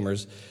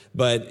disclaimers.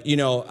 But,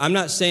 I'm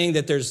not saying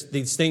that there's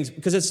these things,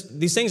 because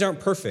these things aren't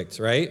perfect,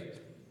 right?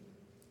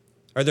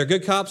 Are there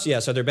good cops?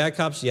 Yes. Are there bad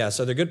cops? Yes.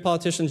 Are there good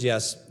politicians?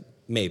 Yes.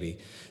 Maybe.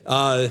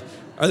 Are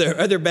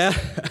there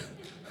bad?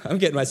 I'm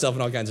getting myself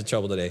in all kinds of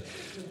trouble today.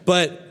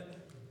 But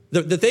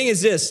the thing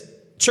is this,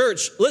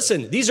 church,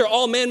 listen, these are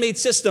all man-made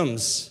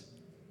systems.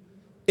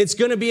 It's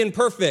going to be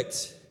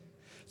imperfect.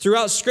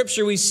 Throughout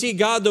Scripture, we see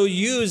God, though,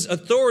 use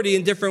authority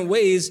in different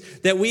ways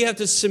that we have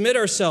to submit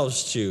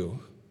ourselves to,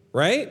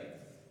 right?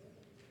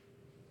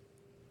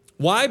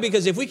 Why?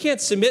 Because if we can't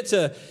submit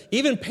to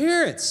even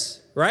parents,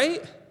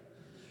 right?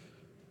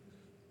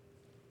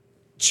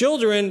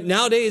 Children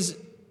nowadays,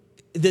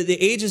 the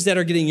ages that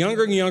are getting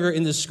younger and younger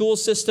in the school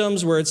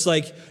systems, where it's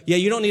like, yeah,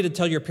 you don't need to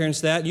tell your parents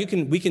that.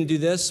 We can do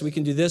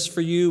this for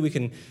you.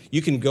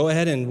 You can go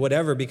ahead and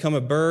whatever, become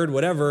a bird,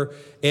 whatever,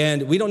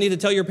 and we don't need to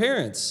tell your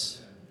parents.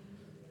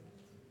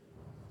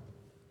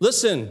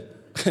 Listen,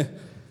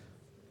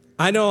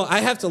 I know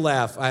I have to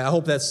laugh. I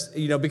hope that's,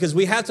 because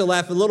we have to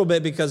laugh a little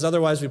bit, because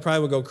otherwise we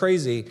probably would go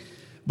crazy.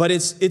 But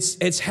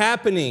it's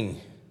happening.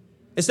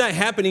 It's not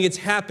happening, it's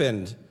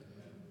happened.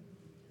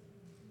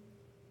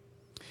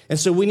 And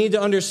so we need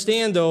to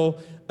understand, though,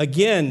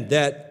 again,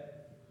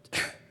 that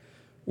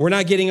we're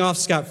not getting off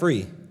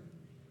scot-free.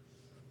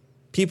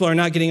 People are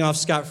not getting off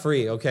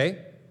scot-free, okay?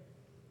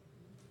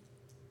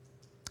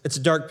 It's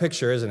a dark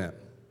picture, isn't it,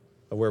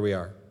 of where we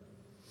are.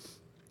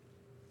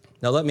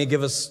 Now let me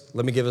give us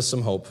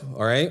some hope,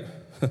 all right?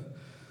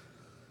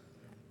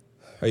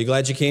 Are you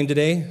glad you came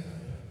today?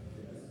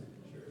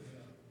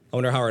 I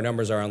wonder how our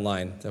numbers are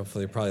online.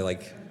 Hopefully probably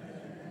like...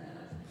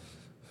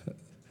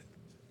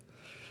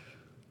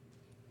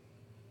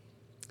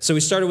 So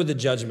we started with the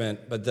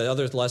judgment, but the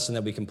other lesson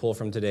that we can pull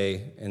from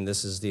today, and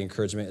this is the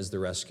encouragement, is the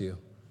rescue.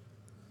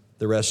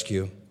 The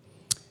rescue.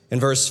 In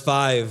verse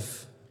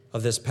 5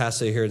 of this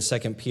passage here in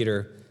 2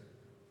 Peter,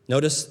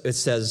 notice it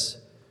says,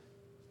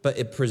 but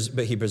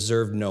he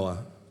preserved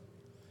Noah,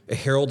 a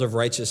herald of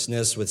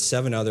righteousness with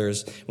 7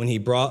 others, when he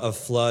brought a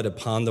flood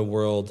upon the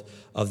world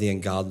of the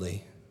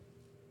ungodly.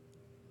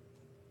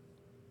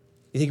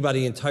 You think about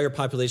the entire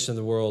population of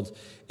the world,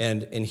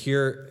 and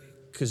here,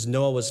 because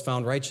Noah was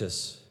found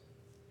righteous.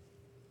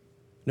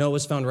 Noah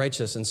was found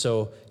righteous, and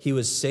so he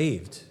was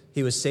saved.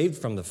 He was saved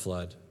from the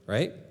flood,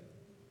 right?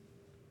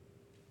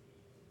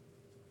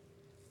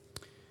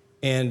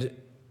 And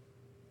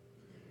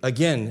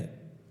again,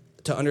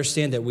 to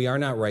understand that we are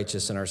not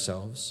righteous in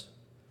ourselves,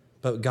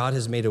 but God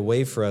has made a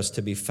way for us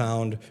to be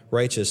found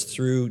righteous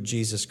through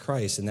Jesus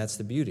Christ, and that's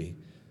the beauty,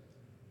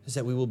 is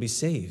that we will be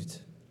saved,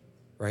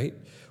 right?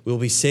 We will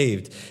be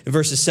saved. In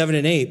verses 7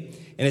 and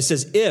 8, and it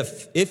says,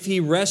 if he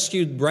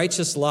rescued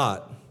righteous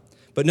Lot,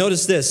 but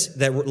notice this,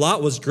 that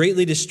Lot was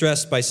greatly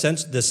distressed by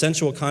the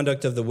sensual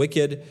conduct of the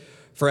wicked,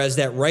 for as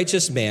that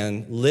righteous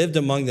man lived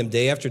among them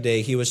day after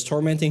day, he was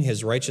tormenting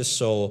his righteous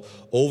soul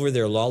over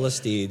their lawless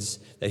deeds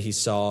that he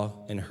saw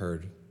and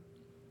heard.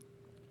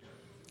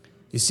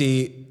 You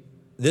see,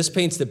 this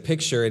paints the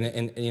picture,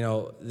 and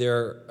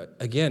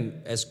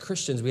again, as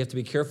Christians, we have to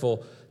be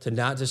careful to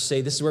not just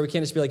say, this is where we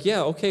can't just be like,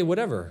 yeah, okay,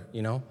 whatever,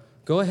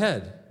 go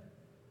ahead.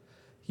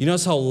 You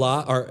notice how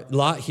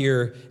Lot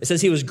here, it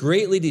says he was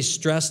greatly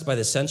distressed by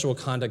the sensual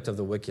conduct of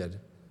the wicked.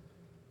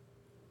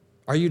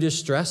 Are you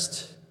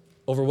distressed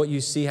over what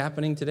you see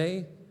happening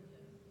today?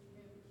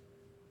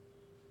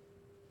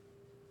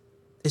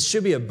 It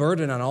should be a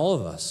burden on all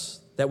of us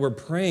that we're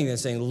praying and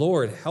saying,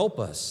 Lord, help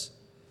us.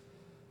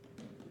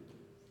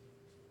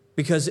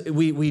 Because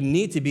we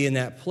need to be in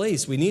that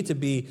place. We need to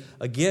be,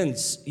 again,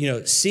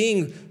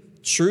 seeing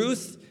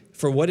truth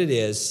for what it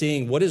is,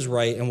 seeing what is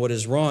right and what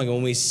is wrong. And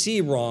when we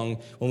see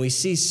wrong, when we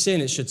see sin,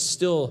 it should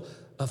still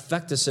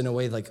affect us in a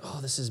way like, oh,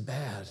 this is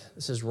bad.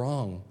 This is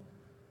wrong.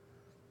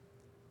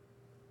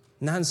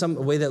 Not in some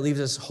way that leaves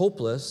us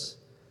hopeless,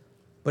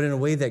 but in a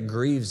way that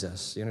grieves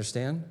us. You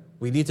understand?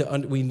 We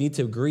need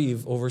to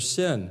grieve over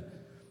sin.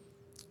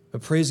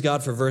 But praise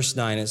God for verse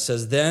 9. It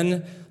says,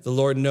 then the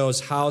Lord knows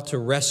how to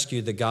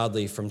rescue the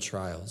godly from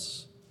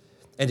trials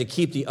and to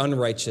keep the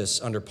unrighteous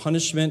under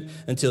punishment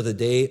until the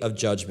day of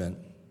judgment.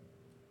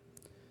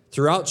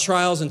 Throughout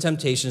trials and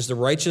temptations, the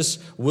righteous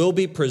will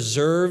be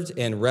preserved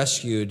and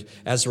rescued,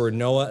 as were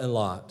Noah and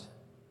Lot.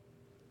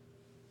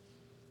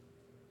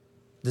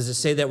 Does it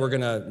say that we're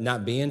going to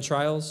not be in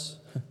trials?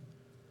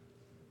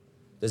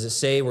 Does it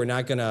say we're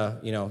not going to,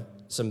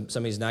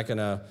 somebody's not going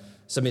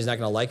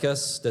to like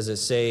us? Does it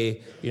say,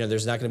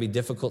 there's not going to be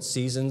difficult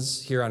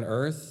seasons here on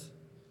earth?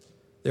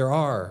 There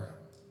are.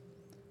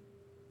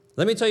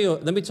 Let me tell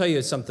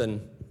you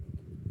something,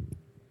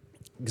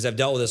 because I've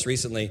dealt with this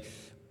recently,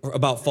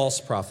 about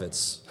false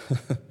prophets.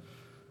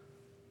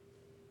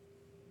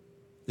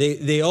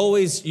 They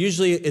always,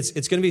 usually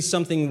it's going to be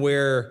something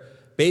where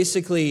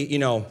basically,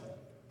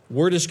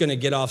 we're just going to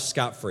get off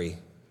scot-free.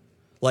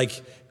 Like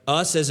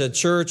us as a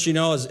church,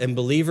 and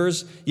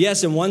believers,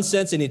 yes, in one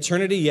sense, in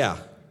eternity, yeah.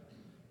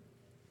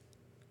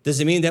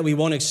 Does it mean that we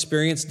won't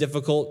experience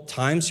difficult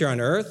times here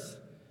on earth?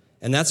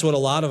 And that's what a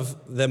lot of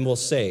them will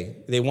say.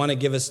 They want to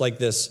give us like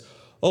this,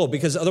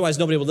 because otherwise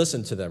nobody would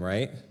listen to them,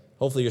 right?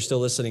 Hopefully you're still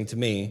listening to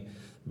me.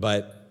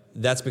 But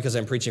that's because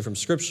I'm preaching from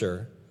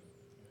Scripture.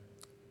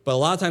 But a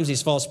lot of times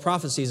these false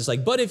prophecies, it's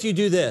like, but if you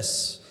do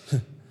this,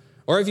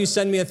 or if you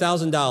send me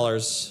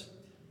 $1,000,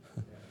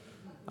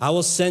 I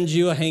will send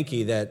you a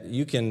hanky that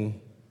you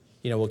can,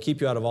 will keep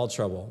you out of all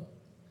trouble.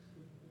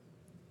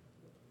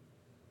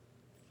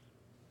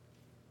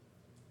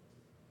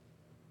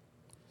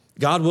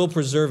 God will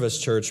preserve us,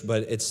 church,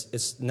 but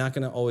it's not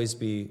going to always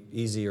be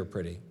easy or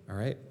pretty, all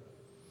right?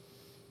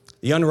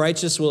 The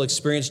unrighteous will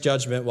experience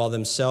judgment while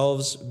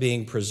themselves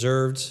being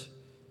preserved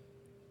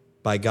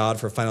by God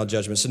for final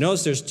judgment. So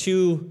notice there's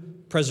 2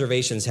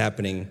 preservations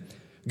happening.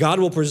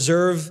 God will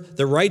preserve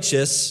the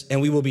righteous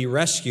and we will be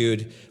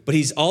rescued, but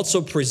he's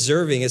also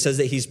preserving, it says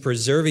that he's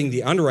preserving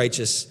the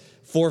unrighteous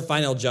for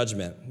final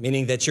judgment,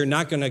 meaning that you're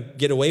not going to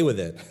get away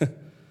with it.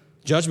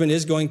 Judgment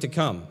is going to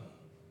come.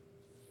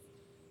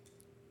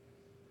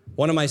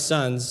 One of my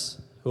sons,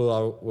 who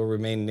will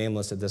remain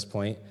nameless at this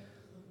point,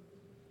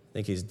 I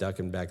think he's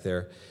ducking back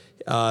there.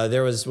 When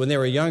they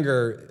were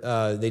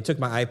younger, they took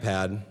my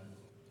iPad.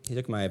 He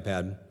took my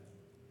iPad.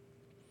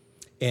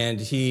 And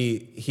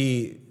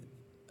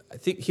I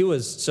think he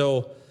was,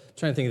 I'm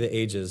trying to think of the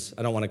ages.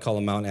 I don't want to call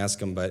him out and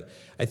ask him, but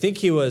I think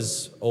he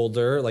was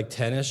older, like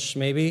 10-ish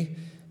maybe.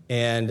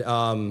 And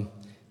my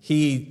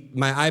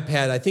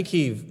iPad, I think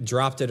he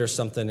dropped it or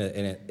something,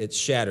 and it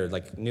shattered,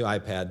 like new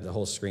iPad, the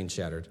whole screen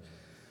shattered.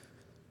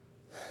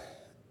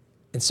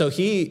 And so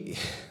he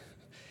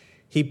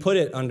put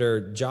it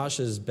under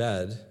Josh's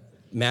bed,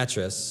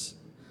 mattress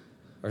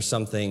or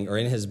something, or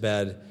in his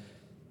bed.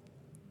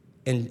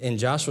 And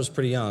Josh was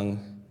pretty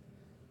young,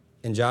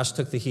 and Josh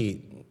took the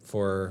heat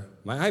for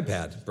my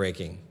iPad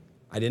breaking.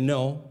 I didn't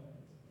know.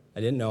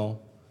 I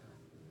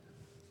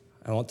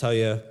won't tell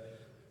you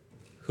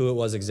who it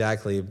was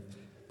exactly,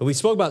 but we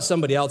spoke about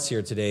somebody else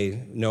here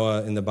today,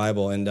 Noah, in the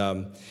Bible,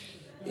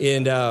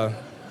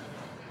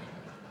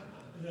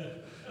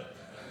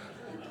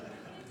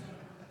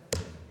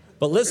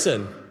 but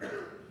listen,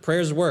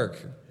 prayers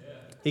work.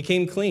 He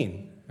came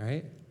clean, all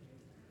right?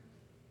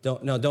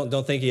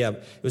 Don't think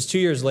it was 2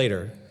 years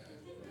later.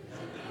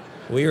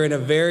 We were in a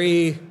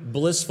very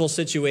blissful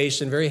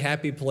situation, very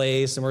happy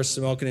place, and we're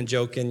smoking and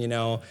joking,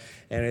 and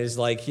it's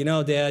like,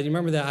 Dad, you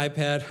remember that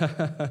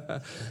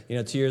iPad,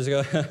 2 years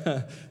ago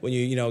when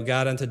you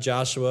got onto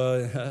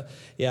Joshua?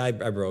 Yeah, I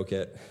broke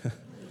it.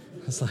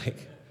 I was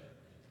like,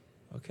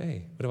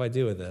 okay, what do I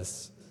do with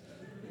this?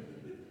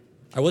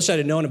 I wish I'd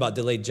have known about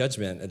delayed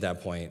judgment at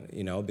that point,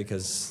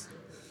 because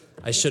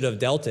I should have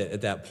dealt it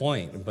at that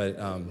point, but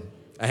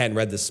I hadn't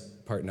read this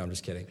part. No, I'm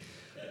just kidding.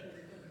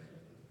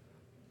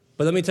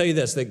 But let me tell you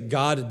this, that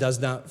God does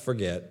not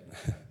forget,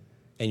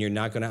 and you're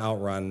not going to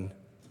outrun,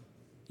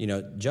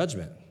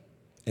 judgment.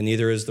 And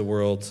neither is the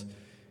world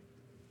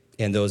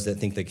and those that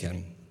think they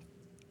can.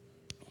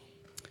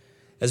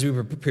 As we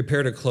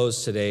prepare to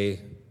close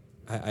today,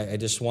 I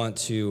just want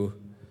to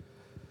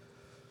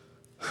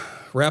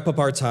wrap up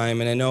our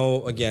time. And I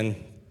know,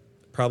 again,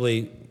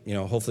 probably,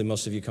 hopefully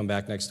most of you come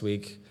back next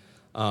week.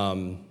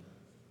 But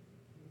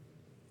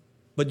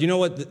you know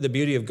what? The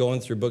beauty of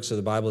going through books of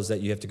the Bible is that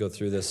you have to go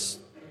through these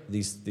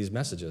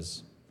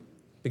messages,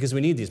 because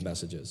we need these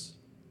messages,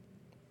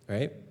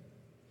 right?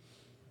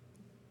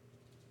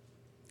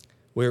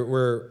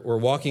 We're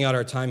walking out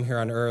our time here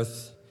on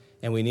earth,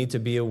 and we need to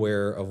be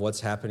aware of what's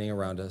happening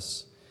around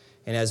us.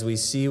 And as we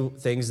see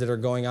things that are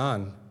going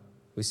on,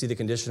 we see the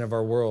condition of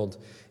our world,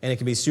 and it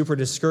can be super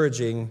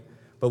discouraging,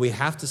 but we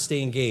have to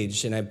stay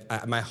engaged. And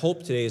my hope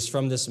today is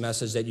from this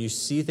message that you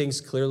see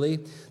things clearly,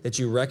 that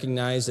you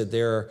recognize that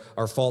there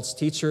are false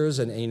teachers,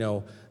 and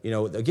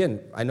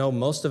again, I know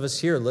most of us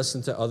here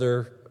listen to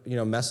other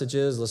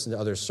messages, listen to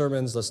other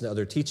sermons, listen to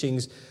other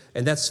teachings,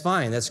 and that's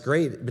fine, that's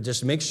great, but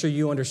just make sure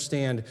you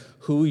understand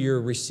who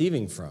you're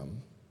receiving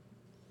from.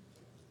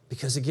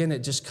 Because again, it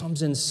just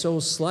comes in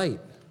so slight.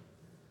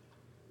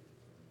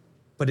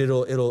 But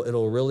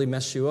it'll really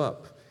mess you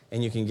up,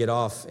 and you can get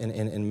off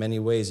in many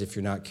ways if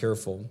you're not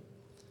careful.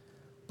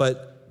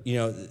 But,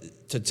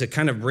 to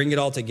kind of bring it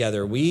all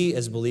together, we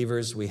as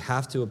believers, we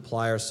have to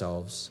apply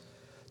ourselves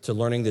to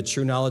learning the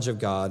true knowledge of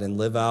God and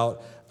live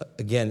out,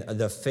 again,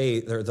 the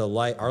faith, or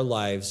our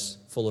lives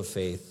full of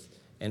faith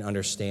and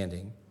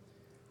understanding.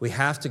 We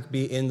have to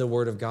be in the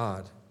Word of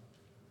God.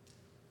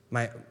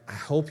 I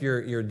hope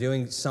you're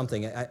doing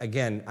something.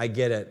 Again, I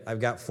get it. I've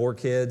got 4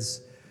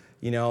 kids.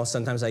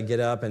 Sometimes I get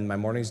up and my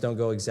mornings don't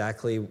go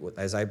exactly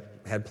as I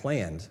had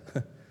planned,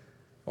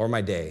 or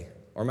my day,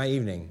 or my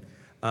evening.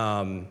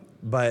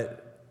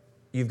 But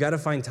you've got to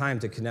find time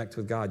to connect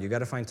with God. You've got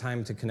to find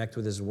time to connect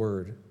with His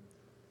Word.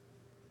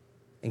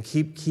 And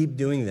keep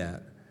doing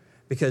that.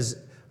 Because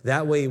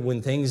that way,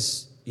 when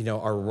things,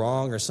 are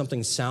wrong or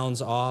something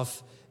sounds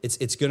off,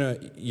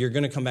 you're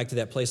gonna come back to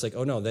that place like,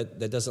 oh no,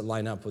 that doesn't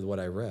line up with what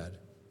I read.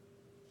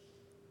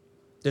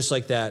 Just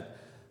like that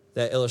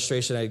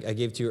illustration I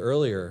gave to you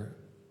earlier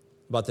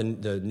about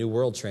the New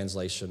World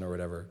Translation or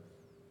whatever.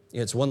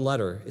 It's one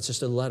letter. It's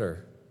just a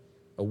letter,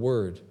 a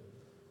word,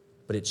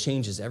 but it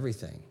changes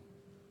everything.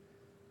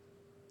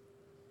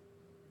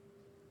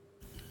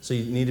 So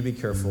you need to be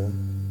careful.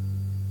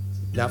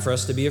 Not for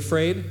us to be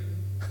afraid.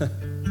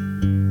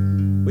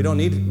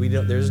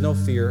 There's no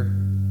fear,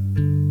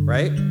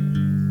 right?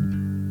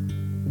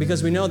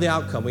 Because we know the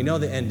outcome. We know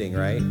the ending,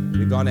 right?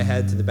 We've gone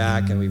ahead to the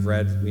back and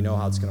we know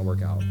how it's going to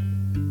work out.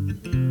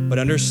 But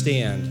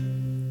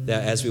understand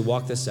that as we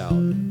walk this out,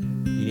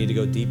 you need to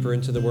go deeper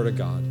into the Word of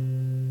God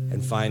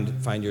and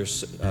find your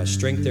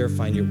strength there,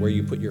 where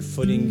you put your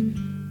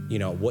footing,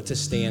 what to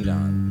stand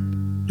on,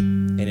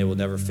 and it will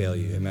never fail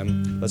you.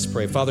 Amen. Let's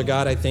pray. Father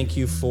God, I thank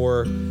you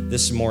for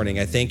this morning.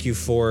 I thank you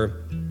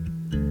for,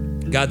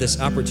 God,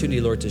 this opportunity,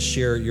 Lord, to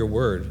share your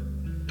Word.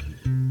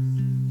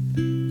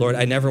 Lord,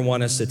 I never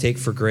want us to take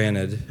for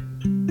granted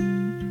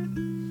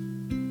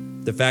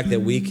the fact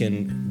that we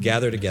can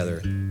gather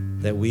together,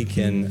 that we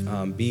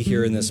can be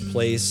here in this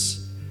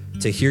place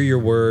to hear your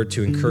Word,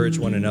 to encourage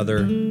one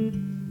another.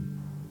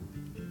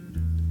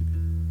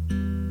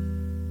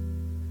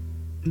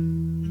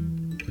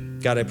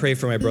 God, I pray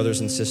for my brothers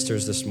and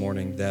sisters this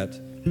morning that,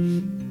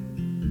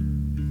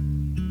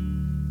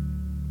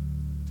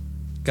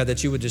 God,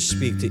 that you would just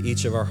speak to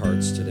each of our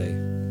hearts today.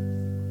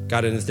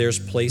 God, and if there's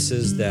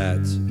places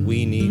that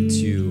we need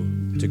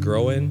to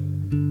grow in,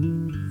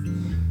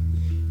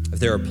 if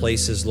there are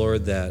places,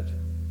 Lord, that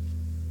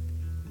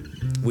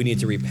we need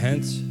to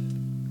repent,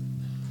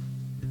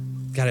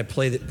 God, I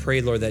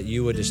pray, Lord, that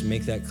you would just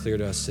make that clear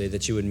to us today,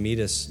 that you would meet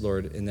us,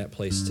 Lord, in that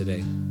place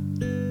today.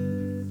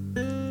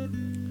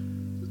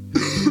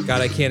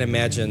 God, I can't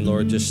imagine,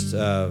 Lord, just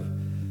the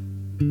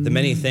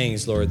many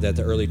things, Lord, that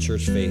the early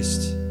church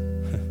faced.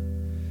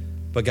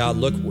 But God,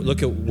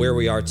 look at where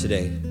we are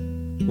today.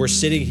 We're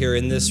sitting here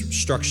in this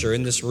structure,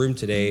 in this room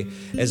today,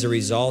 as a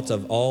result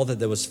of all that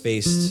was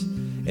faced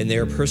and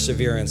their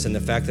perseverance and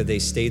the fact that they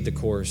stayed the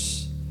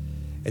course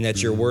and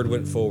that your word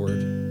went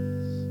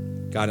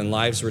forward. God, and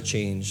lives were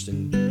changed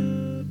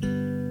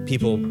and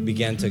people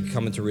began to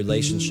come into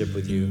relationship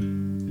with you.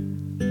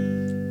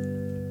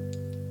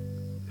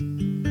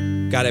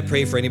 God, I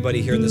pray for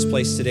anybody here in this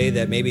place today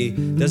that maybe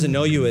doesn't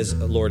know you as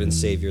a Lord and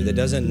Savior, that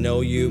doesn't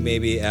know you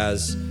maybe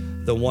as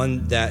the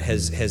one that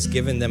has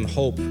given them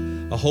hope,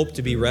 a hope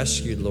to be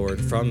rescued,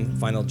 Lord, from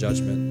final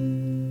judgment.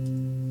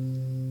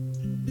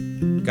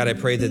 God, I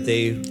pray that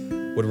they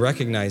would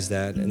recognize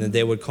that and that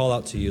they would call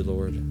out to you,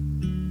 Lord.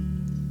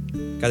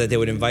 God, that they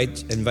would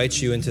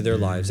invite you into their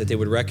lives, that they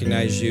would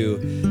recognize you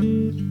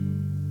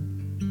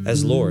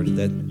as Lord,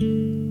 that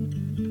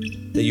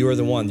you are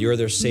the one, you are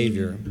their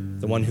Savior,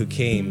 the one who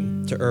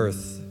came to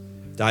earth,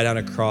 died on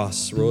a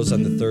cross, rose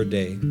on the third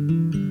day,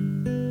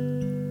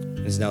 and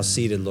is now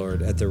seated,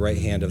 Lord, at the right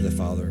hand of the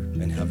Father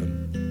in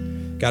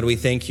heaven. God, we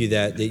thank you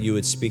that you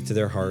would speak to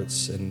their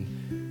hearts,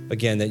 and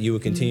again, that you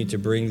would continue to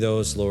bring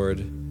those, Lord,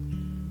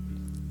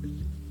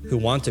 who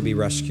want to be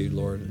rescued,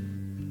 Lord,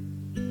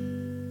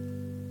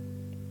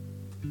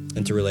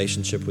 into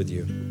relationship with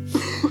you.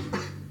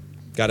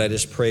 God, I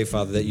just pray,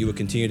 Father, that you would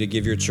continue to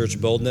give your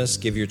church boldness,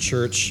 give your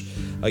church,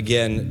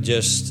 again,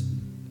 just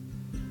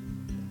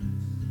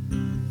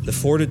the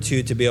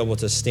fortitude to be able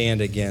to stand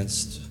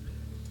against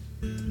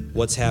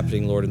what's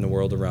happening, Lord, in the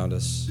world around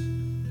us.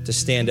 To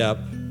stand up,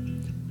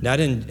 not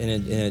in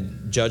a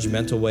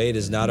judgmental way. It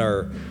is not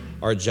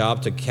our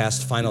job to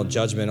cast final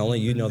judgment.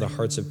 Only you know the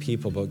hearts of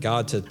people. But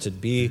God, to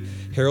be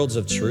heralds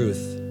of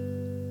truth.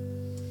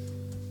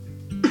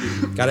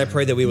 God, I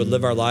pray that we would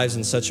live our lives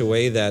in such a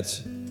way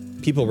that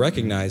people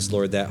recognize,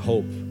 Lord, that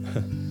hope.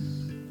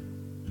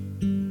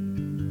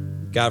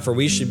 God, for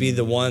we should be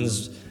the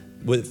ones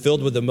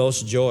filled with the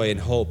most joy and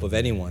hope of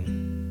anyone.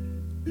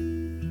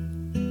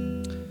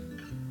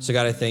 So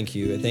God, I thank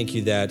you. I thank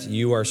you that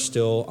you are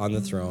still on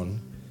the throne.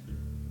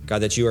 God,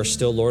 that you are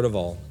still Lord of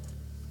all.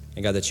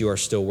 And God, that you are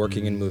still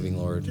working and moving,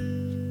 Lord,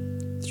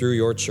 through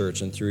your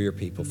church and through your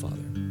people,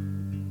 Father.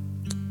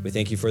 We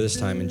thank you for this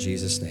time in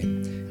Jesus'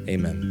 name.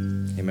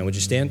 Amen. Amen. Would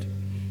you stand?